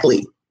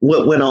exactly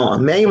what went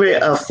on. Maybe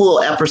a full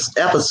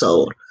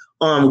episode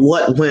on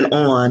what went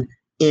on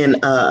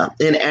in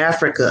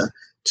Africa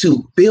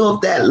to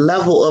build that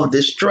level of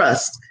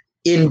distrust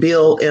in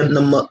Bill and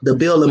the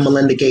Bill and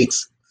Melinda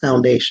Gates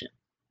Foundation.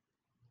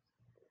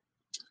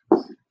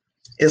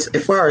 As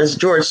far as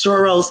George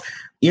Soros,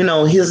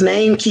 his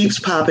name keeps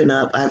popping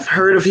up. I've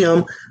heard of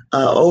him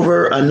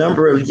over a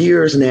number of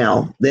years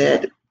now,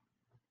 that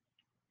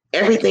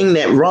everything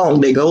that wrong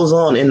that goes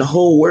on in the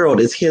whole world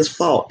is his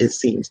fault, it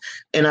seems.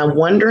 And I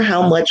wonder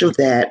how much of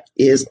that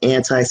is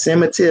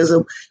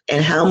anti-Semitism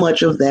and how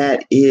much of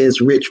that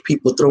is rich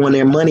people throwing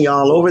their money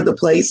all over the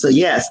place. So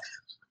yes,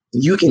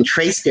 you can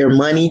trace their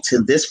money to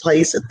this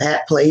place and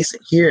that place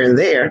and here and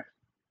there,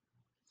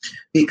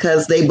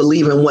 because they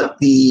believe in what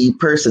the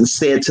person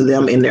said to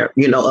them in their,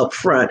 up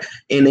front,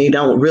 and they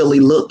don't really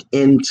look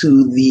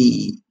into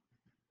the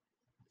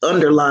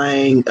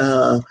underlying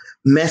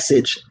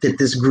message that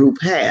this group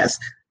has,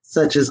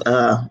 such as,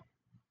 the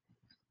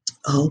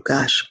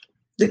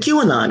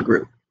QAnon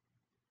group.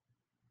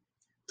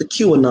 The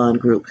QAnon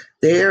group.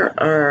 There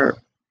are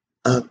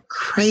a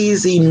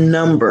crazy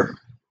number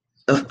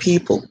of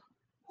people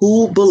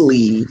who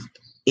believe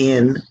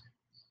in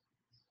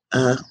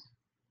QAnon.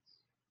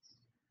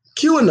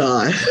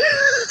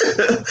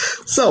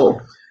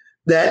 So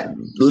that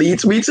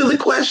leads me to the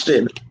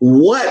question,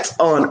 what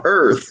on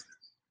earth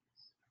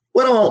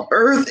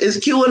is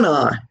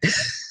QAnon?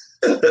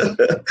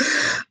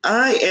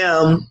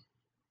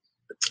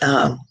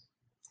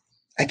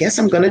 I guess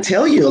I'm going to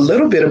tell you a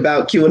little bit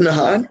about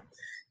QAnon.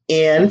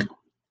 And,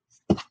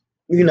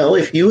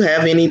 if you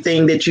have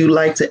anything that you'd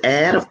like to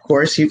add, of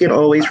course, you can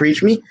always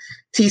reach me,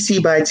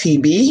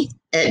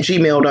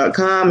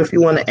 tcbytb@gmail.com, if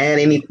you want to add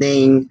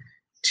anything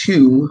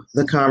to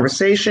the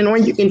conversation, or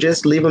you can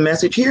just leave a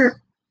message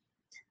here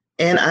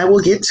and I will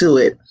get to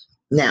it.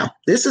 Now,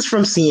 this is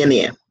from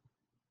CNN.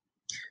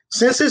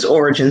 Since its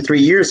origin 3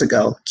 years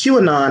ago,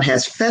 QAnon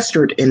has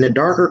festered in the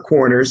darker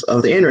corners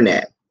of the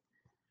internet.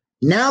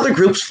 Now the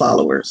group's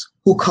followers,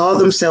 who call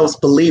themselves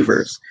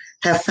believers,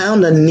 have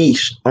found a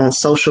niche on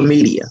social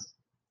media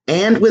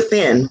and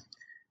within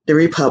the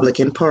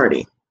Republican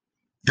Party.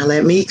 Now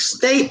let me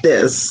state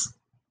this.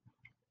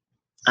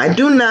 I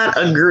do not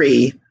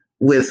agree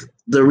with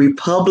the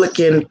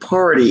Republican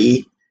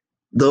Party,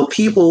 the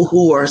people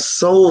who are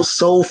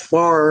so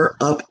far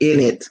up in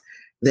it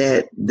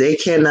that they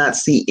cannot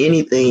see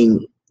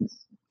anything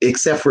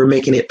except for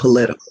making it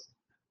political.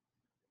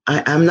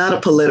 I'm not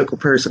a political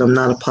person. I'm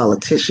not a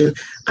politician.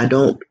 I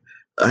don't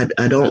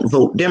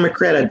vote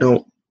Democrat. I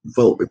don't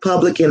vote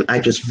Republican. I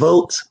just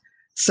vote.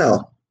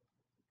 So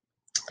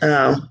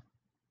I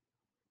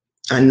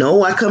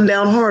know I come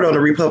down hard on the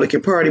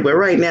Republican Party, but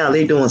right now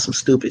they're doing some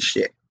stupid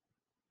shit.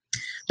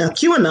 Now,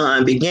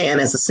 QAnon began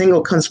as a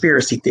single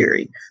conspiracy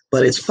theory,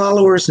 but its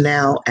followers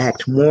now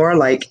act more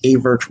like a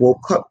virtual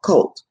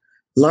cult,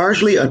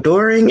 largely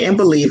adoring and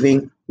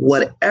believing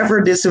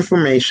whatever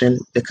disinformation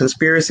the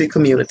conspiracy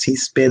community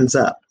spins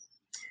up.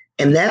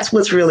 And that's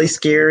what's really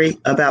scary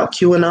about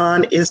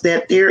QAnon, is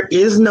that there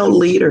is no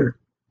leader.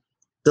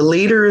 The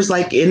leader is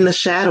like in the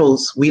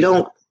shadows. We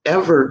don't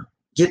ever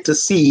get to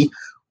see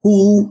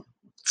who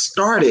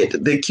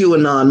started the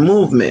QAnon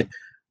movement.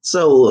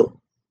 So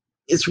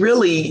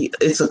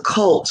it's a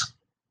cult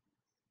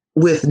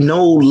with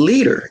no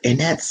leader. And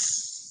that's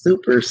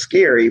super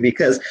scary,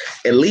 because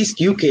at least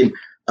you can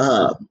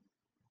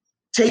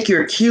take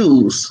your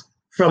cues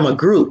from a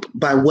group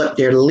by what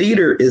their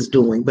leader is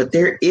doing, but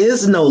there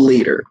is no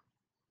leader.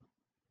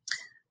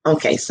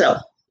 Okay, so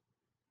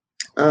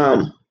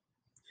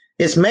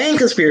its main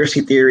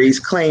conspiracy theories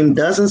claim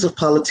dozens of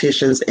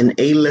politicians and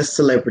A-list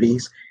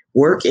celebrities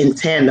work in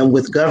tandem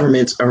with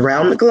governments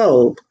around the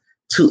globe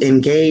to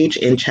engage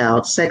in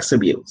child sex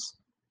abuse.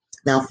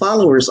 Now,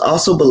 followers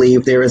also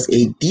believe there is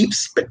a deep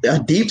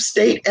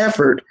state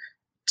effort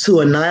to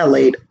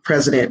annihilate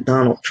President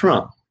Donald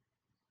Trump.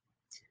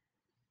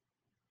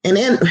 And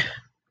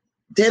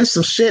then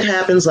some shit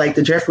happens, like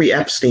the Jeffrey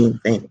Epstein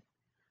thing.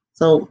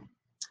 So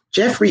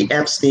Jeffrey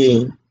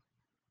Epstein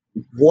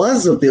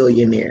was a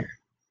billionaire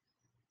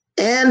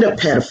and a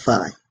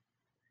pedophile,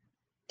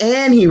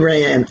 and he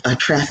ran a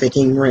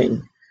trafficking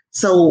ring.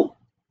 So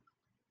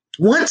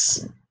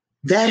once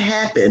that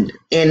happened,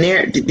 and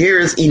there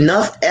is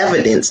enough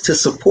evidence to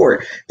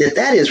support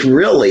that is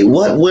really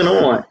what went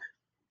on.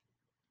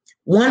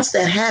 Once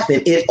that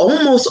happened, it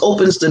almost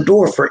opens the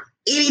door for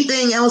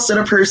anything else that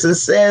a person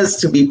says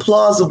to be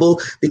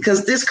plausible,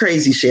 because this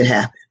crazy shit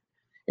happened.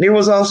 And there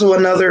was also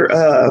another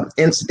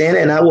incident,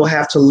 and I will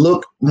have to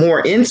look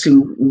more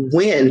into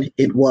when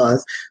it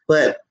was,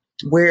 but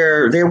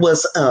where there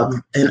was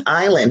an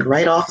island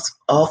right off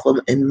of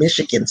in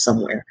Michigan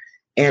somewhere,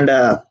 and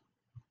a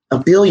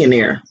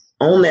billionaire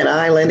owned that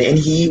island, and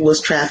he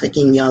was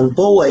trafficking young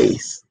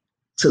boys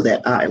to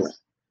that island.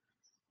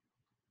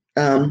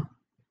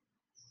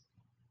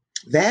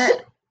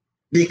 That,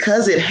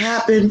 because it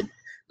happened,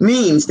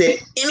 means that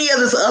any of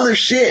this other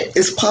shit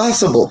is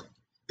possible,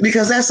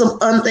 because that's some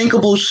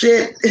unthinkable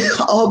shit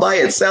all by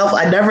itself.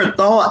 I never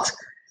thought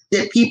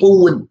that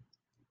people would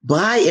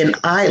buy an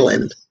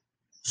island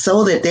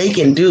so that they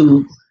can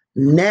do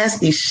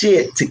nasty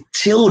shit to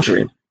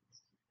children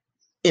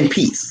in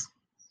peace.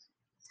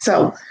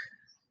 So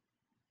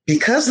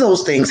because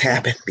those things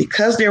happened,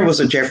 because there was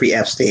a Jeffrey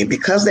Epstein,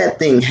 because that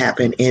thing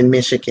happened in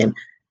Michigan,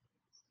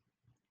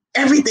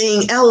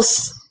 everything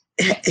else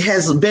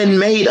has been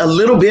made a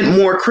little bit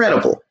more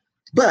credible.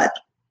 But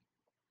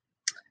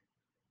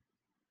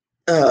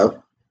a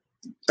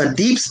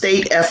deep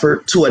state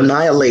effort to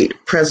annihilate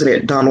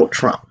President Donald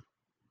Trump.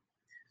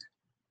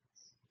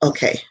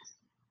 Okay.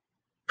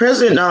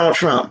 President Donald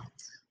Trump,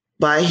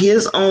 by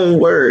his own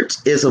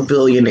words, is a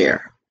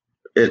billionaire.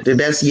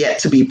 That's yet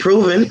to be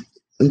proven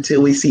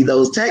until we see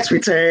those tax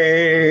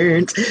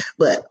returns.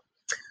 But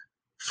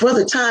for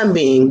the time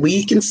being,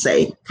 we can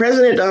say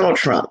President Donald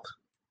Trump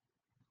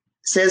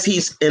says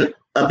he's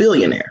a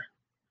billionaire.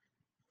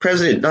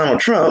 President Donald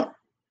Trump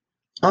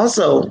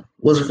also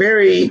was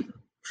very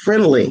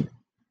friendly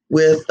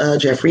with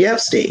Jeffrey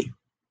Epstein.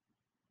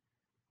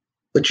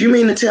 But you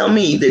mean to tell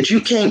me that you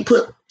can't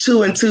put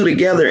two and two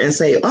together and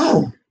say,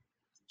 oh,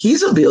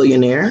 he's a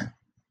billionaire.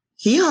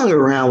 He hung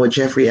around with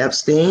Jeffrey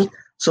Epstein.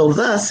 So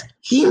thus,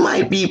 he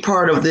might be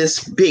part of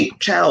this big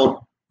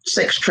child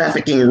sex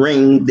trafficking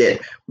ring that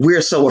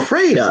we're so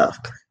afraid of.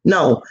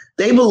 No,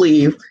 they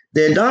believe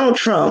that Donald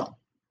Trump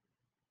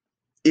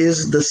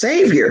is the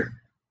savior,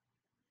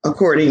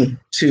 according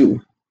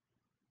to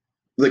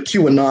the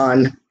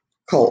QAnon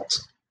cult.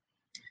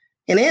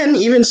 And then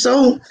even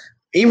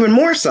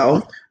more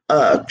so,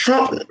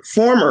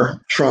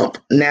 former Trump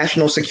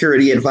National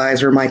Security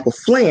Advisor Michael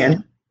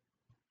Flynn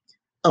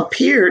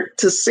appeared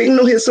to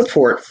signal his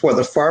support for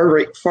the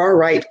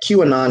far-right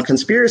QAnon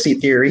conspiracy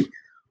theory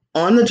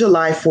on the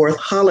July 4th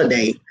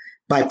holiday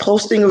by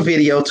posting a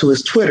video to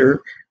his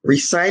Twitter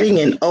reciting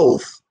an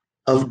oath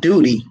of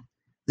duty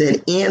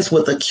that ends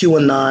with a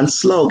QAnon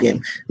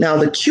slogan. Now,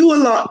 the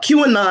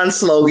QAnon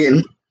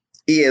slogan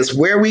is,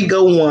 where we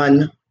go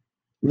one,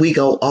 we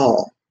go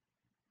all.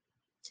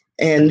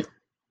 And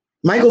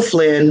Michael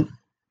Flynn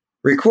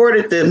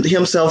recorded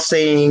himself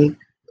saying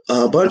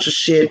a bunch of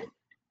shit,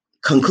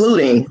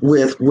 concluding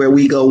with, where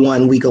we go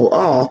one, we go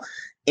all.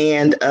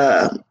 And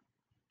a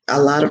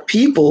lot of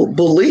people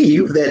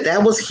believe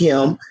that was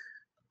him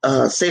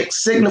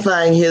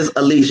signifying his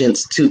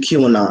allegiance to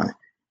QAnon.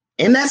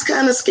 And that's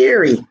kind of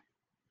scary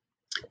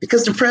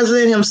because the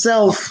president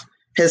himself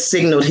has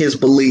signaled his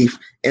belief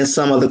in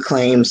some of the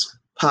claims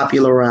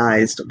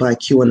popularized by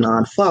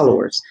QAnon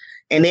followers.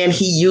 And then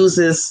he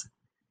uses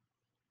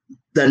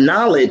the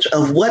knowledge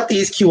of what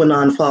these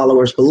QAnon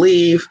followers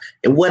believe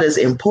and what is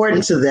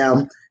important to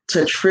them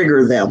to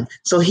trigger them.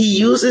 So he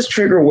uses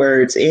trigger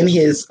words in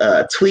his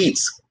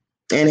tweets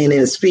and in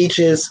his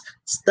speeches,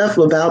 stuff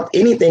about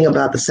anything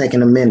about the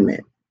Second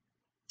Amendment,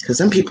 because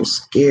some people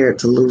scared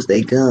to lose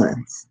their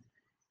guns.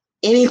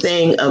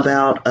 Anything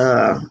about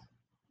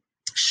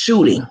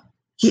shooting.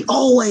 He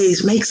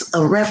always makes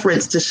a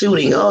reference to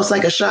shooting. Oh, it's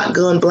like a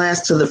shotgun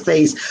blast to the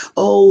face.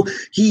 Oh,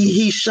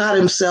 he shot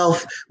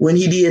himself when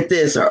he did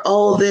this, or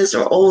oh, this,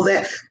 or oh,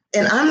 that.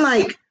 And I'm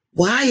like,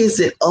 why is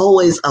it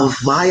always a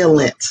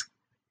violent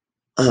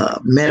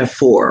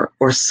metaphor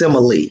or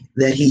simile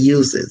that he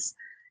uses?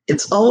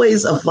 It's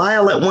always a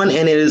violent one,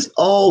 and it is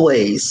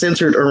always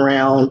centered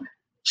around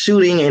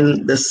shooting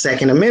and the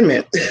Second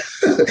Amendment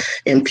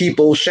and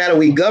people,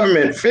 shadowy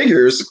government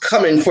figures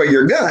coming for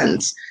your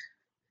guns.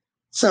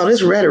 So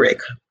this rhetoric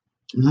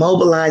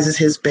mobilizes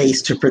his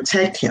base to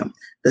protect him,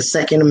 the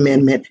Second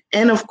Amendment,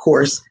 and of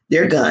course,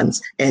 their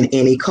guns at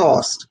any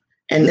cost.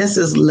 And this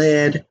has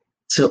led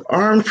to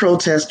armed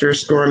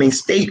protesters storming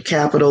state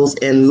capitals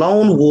and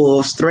lone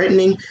wolves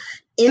threatening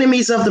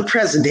enemies of the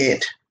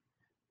president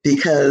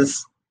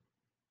because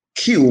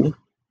Q,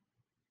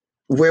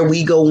 where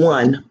we go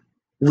one,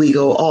 we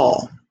go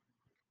all.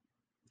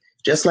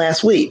 Just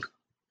last week,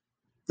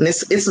 and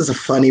this is a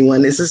funny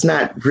one. This is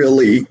not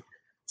really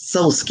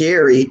so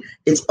scary.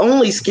 It's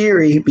only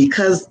scary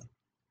because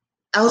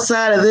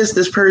outside of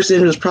this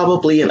person was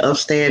probably an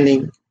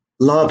upstanding,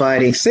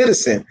 law-abiding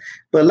citizen.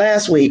 But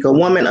last week, a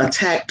woman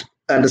attacked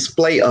a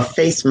display of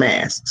face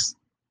masks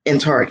in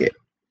Target.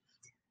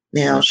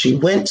 Now, she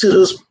went to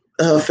those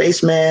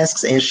face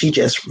masks and she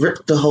just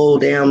ripped the whole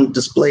damn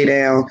display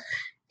down.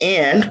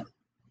 And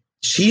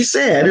she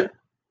said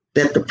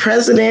that the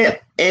president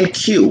and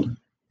Q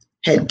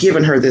had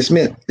given her this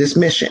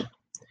mission.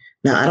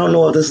 Now, I don't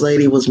know if this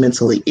lady was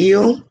mentally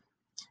ill,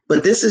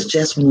 but this is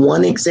just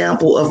one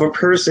example of a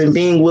person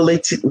being willing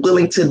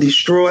to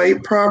destroy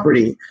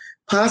property,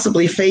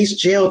 possibly face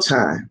jail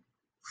time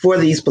for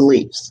these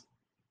beliefs.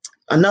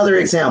 Another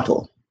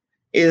example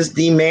is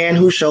the man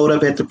who showed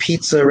up at the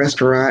pizza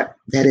restaurant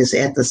that is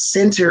at the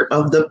center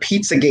of the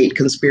Pizzagate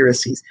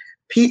conspiracies.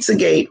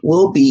 Pizzagate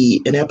will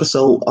be an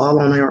episode all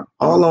on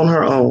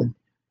her own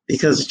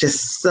because it's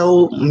just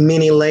so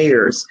many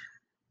layers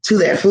to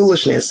that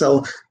foolishness.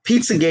 So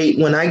Pizzagate,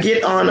 when I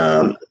get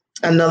on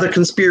another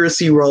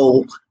conspiracy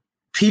roll,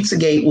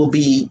 Pizzagate will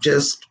be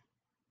just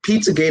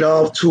Pizzagate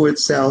all to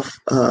itself.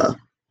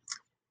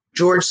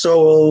 George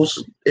Soros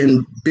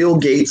and Bill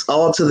Gates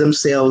all to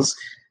themselves,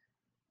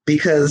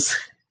 because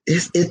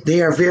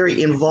they are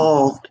very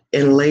involved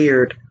and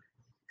layered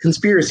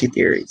conspiracy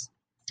theories.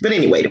 But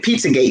anyway, the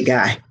Pizzagate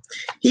guy,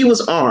 he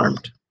was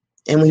armed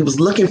and he was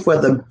looking for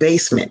the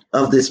basement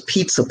of this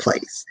pizza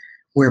place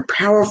where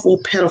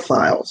powerful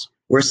pedophiles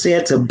were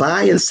said to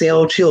buy and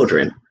sell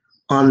children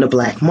on the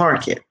black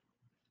market.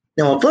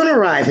 Now, upon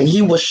arriving,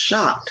 he was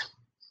shocked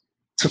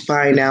to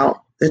find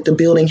out that the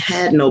building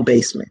had no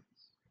basement.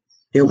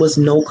 There was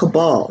no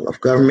cabal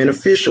of government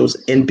officials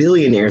and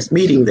billionaires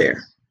meeting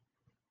there.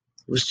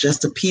 It was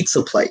just a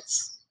pizza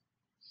place.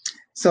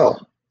 So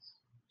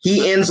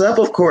he ends up,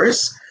 of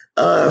course,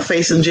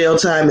 facing jail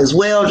time as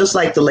well, just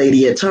like the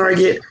lady at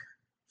Target,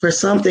 for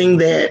something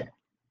that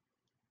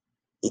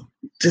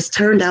just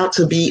turned out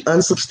to be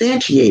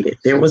unsubstantiated.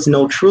 There was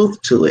no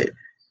truth to it.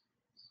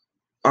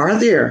 Are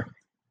there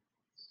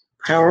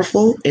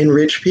powerful and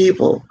rich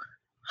people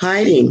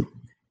hiding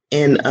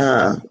and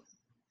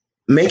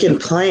making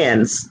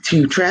plans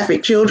to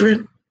traffic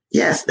children?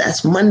 Yes,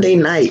 that's Monday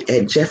night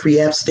at Jeffrey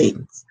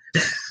Epstein's.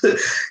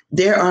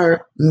 There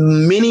are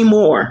many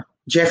more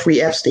Jeffrey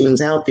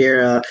Epsteins out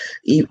there,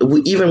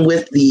 even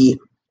with the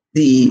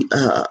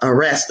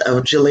arrest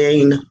of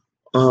Ghislaine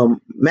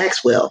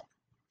Maxwell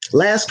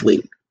last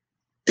week.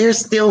 There's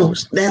still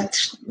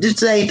that's the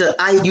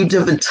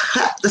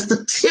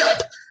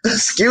tip.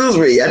 Excuse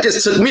me. It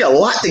just took me a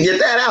lot to get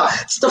that out.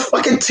 It's the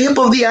fucking tip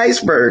of the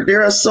iceberg.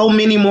 There are so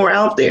many more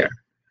out there.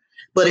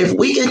 But if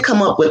we can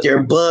come up with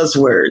their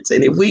buzzwords,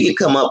 and if we can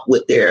come up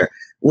with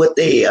where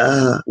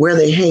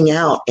they hang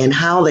out and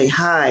how they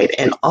hide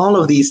and all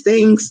of these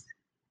things,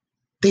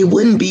 they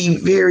wouldn't be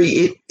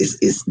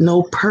it's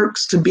no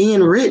perks to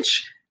being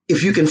rich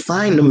if you can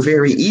find them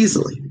very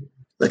easily.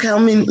 Look how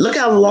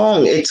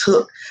long it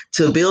took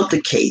to build the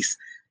case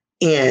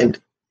and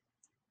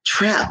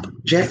trap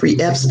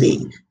Jeffrey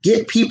Epstein,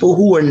 get people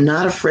who are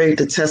not afraid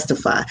to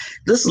testify.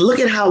 Look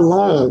at how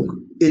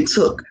long it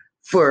took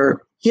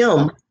for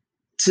him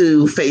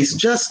to face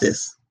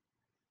justice.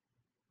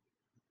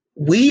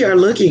 We are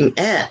looking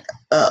at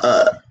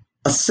a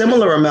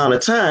similar amount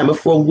of time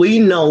before we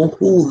know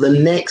who the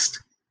next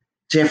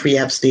Jeffrey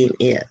Epstein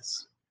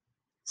is.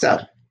 So,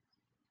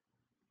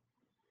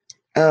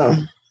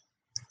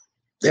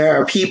 there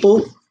are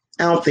people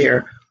out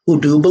there who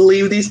do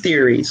believe these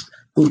theories,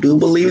 who do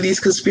believe these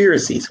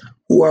conspiracies,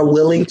 who are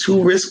willing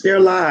to risk their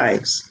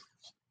lives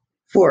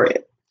for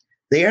it.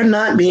 They are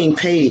not being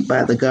paid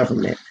by the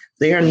government.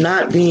 They are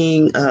not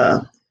being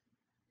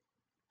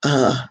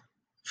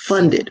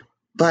funded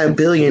by a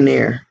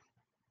billionaire,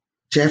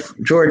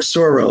 George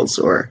Soros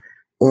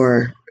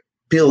or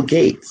Bill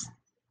Gates.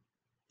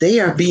 They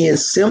are being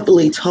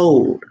simply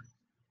told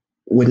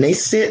when they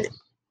sit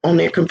on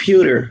their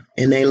computer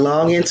and they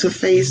log into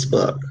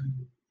Facebook,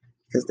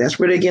 because that's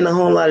where they're getting a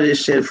whole lot of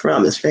this shit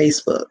from, is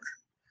Facebook.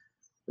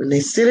 When they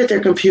sit at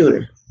their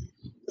computer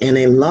and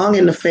they log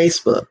into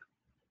Facebook,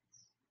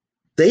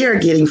 they are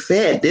getting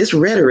fed this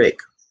rhetoric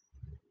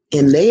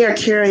and they are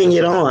carrying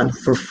it on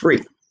for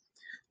free.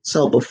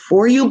 So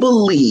before you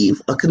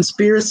believe a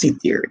conspiracy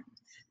theory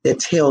that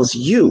tells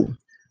you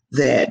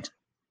that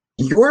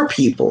your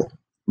people,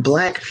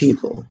 Black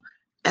people,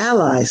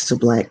 allies to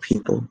Black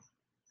people,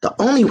 the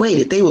only way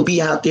that they will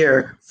be out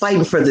there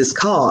fighting for this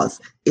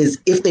cause is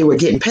if they were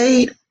getting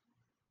paid.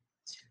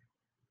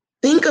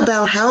 Think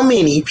about how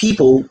many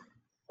people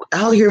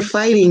out here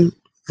fighting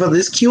for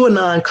this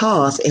QAnon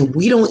cause, and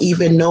we don't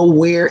even know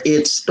where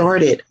it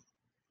started.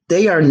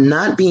 They are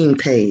not being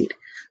paid,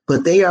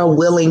 but they are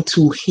willing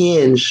to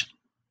hinge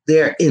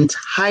their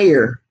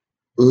entire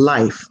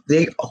life,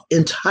 their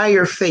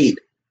entire fate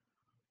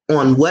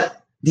on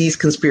what these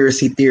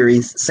conspiracy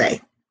theories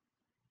say.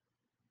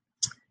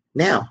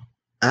 Now,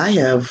 I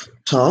have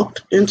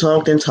talked and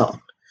talked and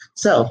talked.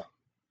 So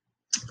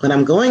what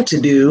I'm going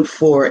to do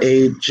for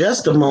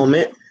just a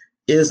moment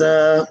is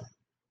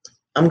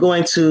I'm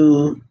going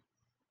to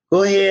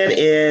go ahead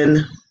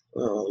and,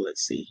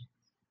 let's see.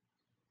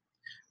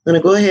 I'm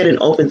going to go ahead and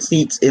open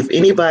seats. If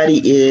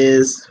anybody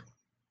is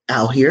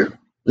out here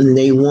and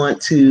they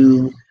want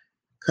to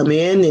come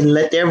in and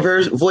let their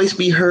voice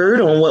be heard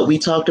on what we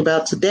talked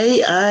about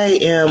today, I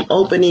am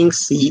opening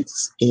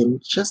seats in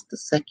just a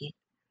second.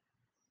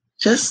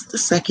 Just a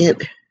second.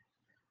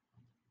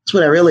 That's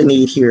what I really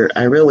need here.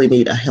 I really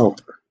need a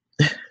helper.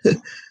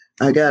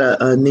 I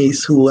got a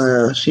niece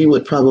who she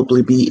would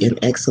probably be an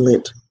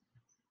excellent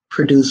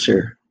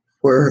producer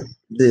for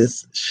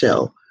this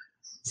show.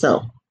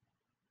 So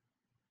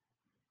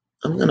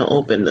I'm going to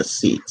open the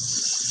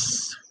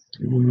seats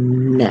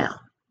now.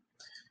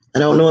 I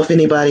don't know if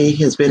anybody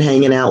has been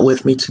hanging out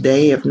with me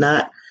today. If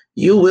not,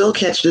 you will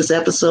catch this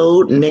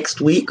episode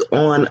next week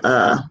on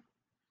the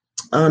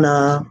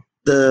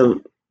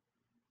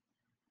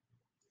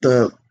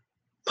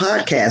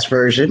podcast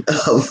version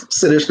of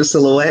Sinister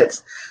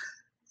Silhouettes.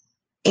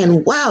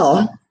 And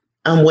while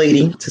I'm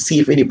waiting to see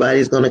if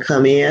anybody's going to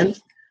come in,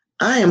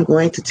 I am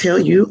going to tell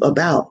you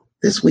about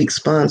this week's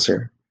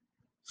sponsor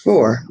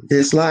for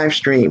this live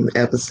stream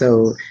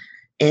episode.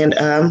 And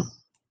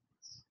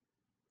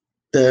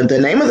the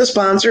name of the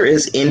sponsor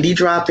is Indie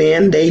Drop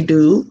In. They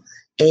do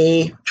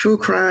a true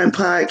crime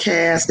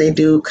podcast. They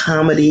do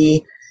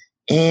comedy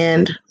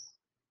and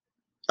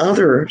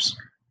others.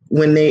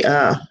 When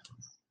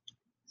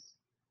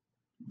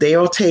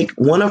they'll take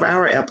one of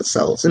our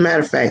episodes. As a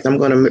matter of fact, I'm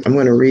going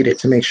to read it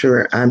to make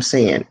sure I'm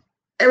saying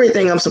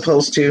everything I'm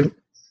supposed to,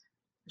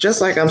 just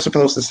like I'm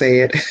supposed to say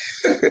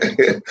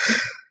it.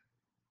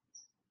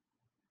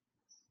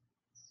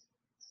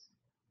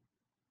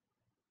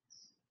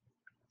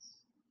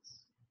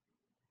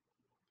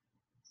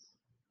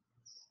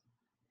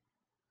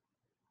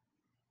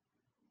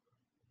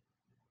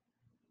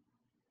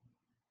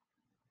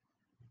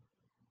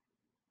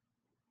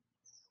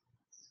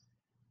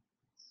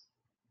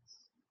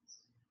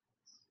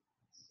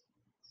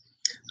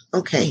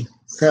 Okay,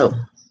 so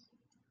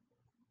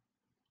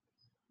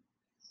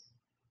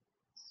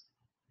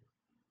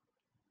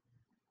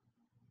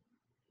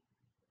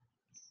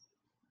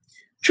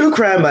True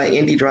Crime by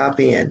Indie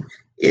Drop In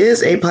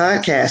is a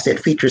podcast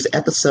that features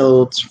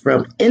episodes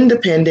from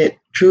independent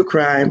true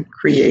crime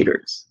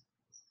creators.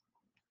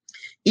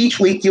 Each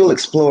week, you'll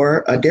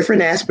explore a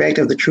different aspect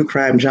of the true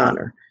crime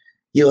genre.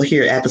 You'll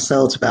hear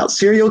episodes about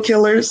serial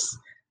killers,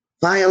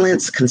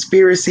 violence,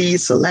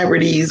 conspiracies,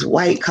 celebrities,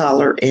 white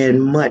collar,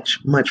 and much,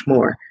 much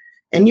more.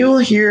 And you'll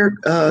hear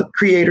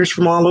creators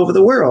from all over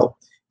the world,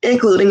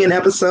 including an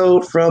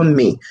episode from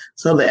me.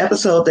 So the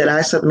episode that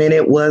I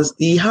submitted was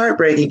the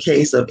heartbreaking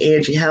case of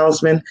Angie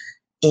Hausman.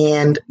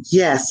 And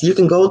yes, you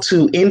can go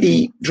to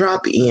Indie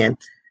Drop In.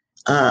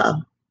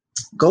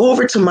 Go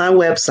over to my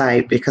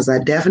website, because I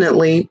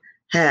definitely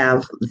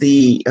have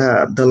the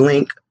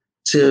link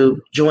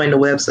to join the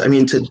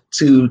website,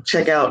 to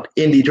check out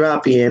Indie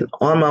Drop In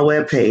on my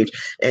webpage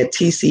at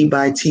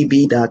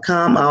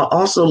tcbytb.com. I'll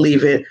also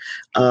leave it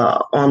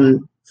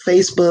on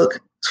Facebook,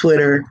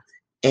 Twitter,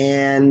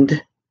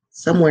 and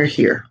somewhere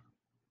here.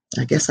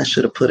 I guess I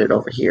should have put it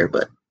over here,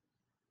 but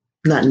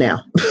not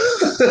now.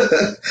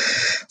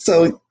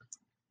 So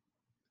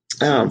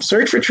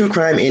search for True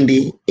Crime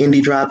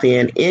Indie Drop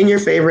In your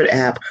favorite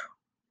app,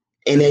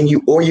 and then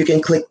you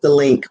can click the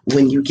link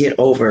when you get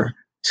over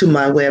to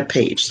my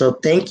webpage. So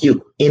thank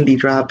you, Indie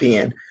Drop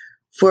In,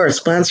 for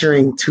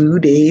sponsoring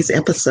today's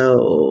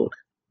episode.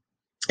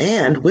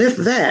 And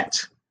with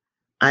that,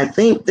 I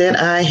think that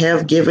I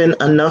have given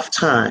enough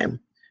time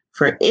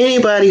for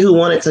anybody who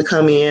wanted to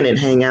come in and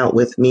hang out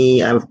with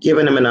me. I've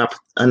given them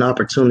an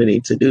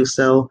opportunity to do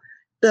so.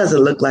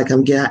 Doesn't look like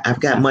I've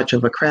got much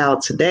of a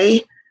crowd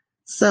today.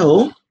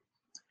 So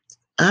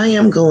I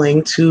am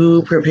going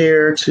to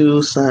prepare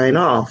to sign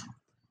off.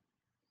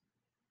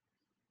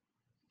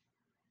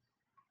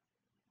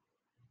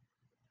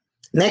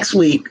 Next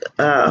week,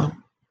 I'm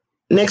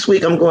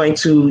going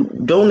to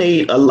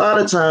donate a lot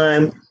of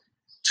time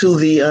to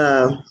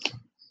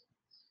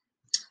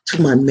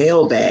to my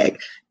mailbag,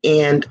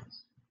 and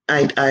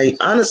I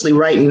honestly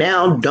right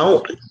now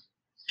don't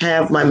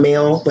have my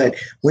mail, but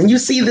when you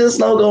see this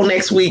logo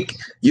next week,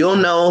 you'll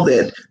know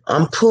that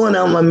I'm pulling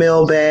out my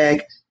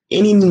mailbag.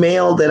 Any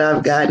mail that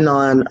I've gotten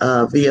on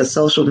via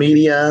social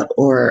media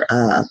or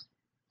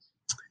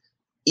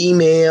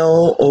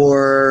email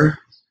or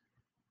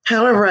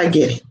however I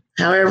get it,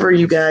 however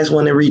you guys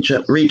want to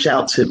reach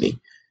out to me,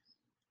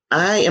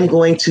 I am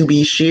going to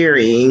be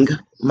sharing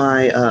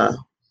my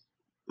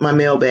my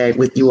mailbag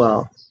with you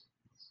all.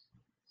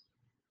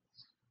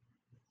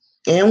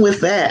 And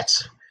with that,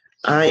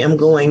 I am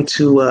going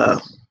to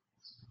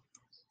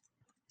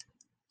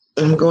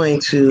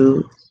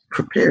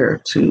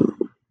prepare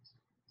to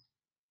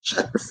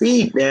shut the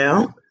feed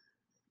down,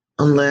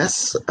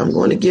 unless I'm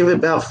going to give it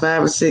about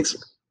 5 or 6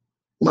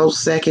 more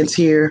seconds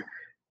here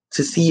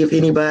to see if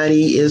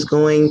anybody is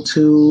going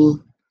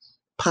to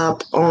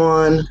pop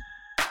on.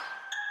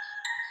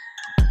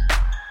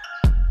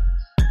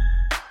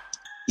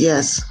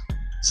 Yes.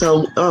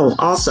 So,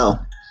 also,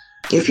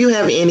 if you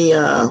have any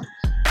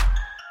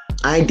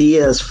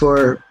ideas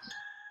for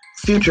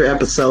future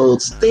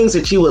episodes, things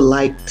that you would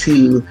like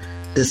to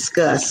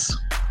discuss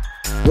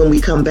when we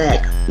come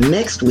back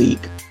next week,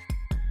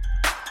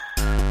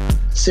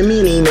 send me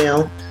an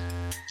email.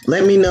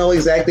 Let me know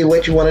exactly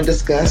what you want to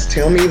discuss.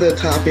 Tell me the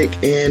topic,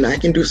 and I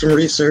can do some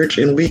research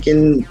and we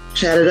can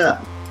chat it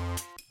up.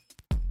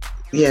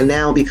 Yeah,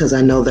 now because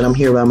I know that I'm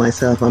here by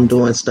myself, I'm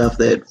doing stuff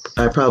that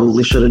I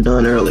probably should have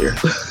done earlier.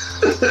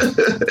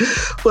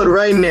 But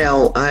right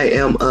now, I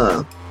am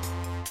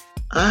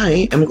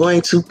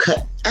going to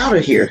cut out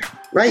of here.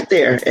 Right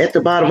there at the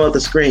bottom of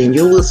the screen,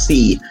 you will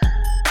see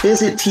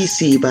visit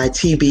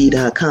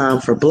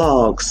tcbytb.com for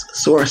blogs,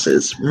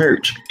 sources,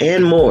 merch,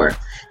 and more.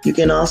 You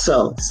can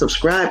also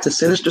subscribe to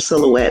Sinister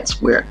Silhouettes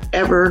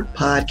wherever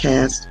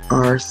podcasts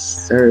are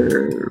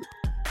served.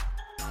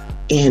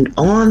 And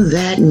on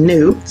that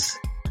note,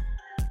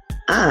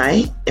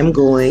 I am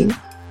going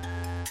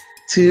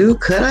to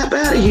cut up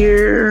out of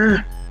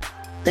here.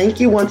 Thank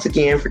you once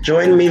again for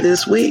joining me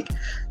this week.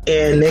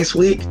 And next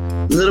week,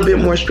 a little bit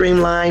more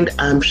streamlined,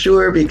 I'm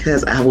sure,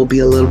 because I will be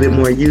a little bit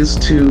more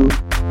used to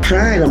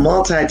trying to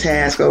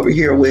multitask over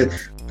here with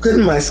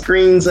putting my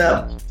screens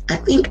up. I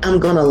think I'm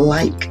going to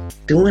like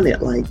doing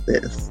it like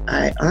this.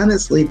 I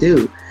honestly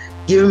do.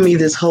 Giving me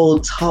this whole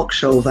talk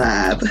show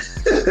vibe.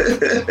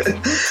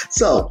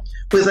 So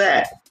with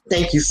that,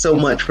 thank you so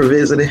much for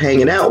visiting,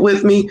 hanging out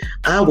with me.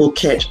 I will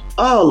catch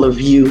all of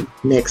you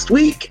next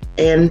week.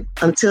 And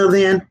until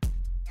then,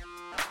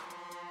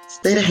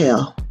 stay the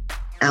hell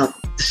out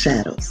the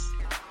shadows.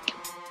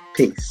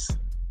 Peace.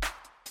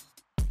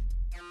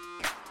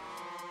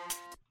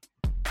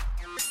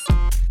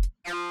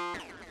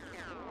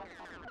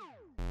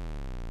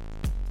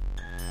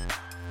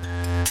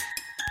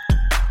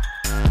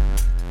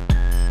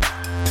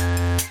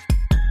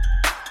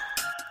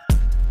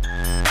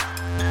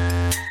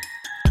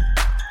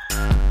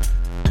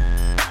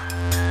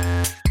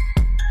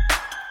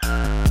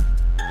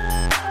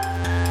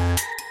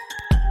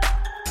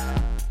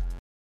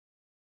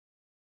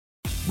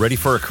 Ready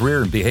for a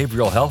career in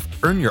behavioral health?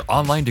 Earn your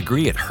online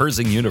degree at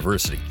Herzing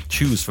University.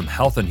 Choose from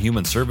health and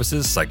human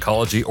services,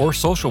 psychology, or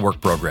social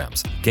work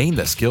programs. Gain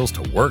the skills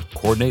to work,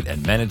 coordinate,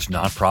 and manage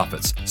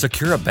nonprofits.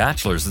 Secure a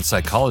bachelor's in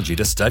psychology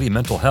to study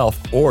mental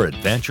health, or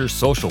advance your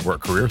social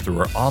work career through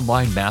our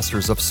online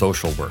Masters of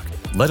Social Work.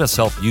 Let us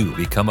help you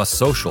become a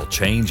social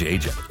change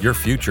agent. Your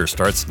future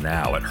starts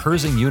now at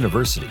Herzing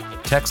University.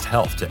 Text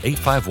HEALTH to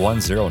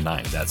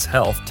 85109. That's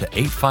HEALTH to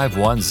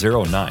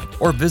 85109.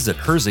 Or visit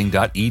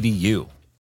herzing.edu.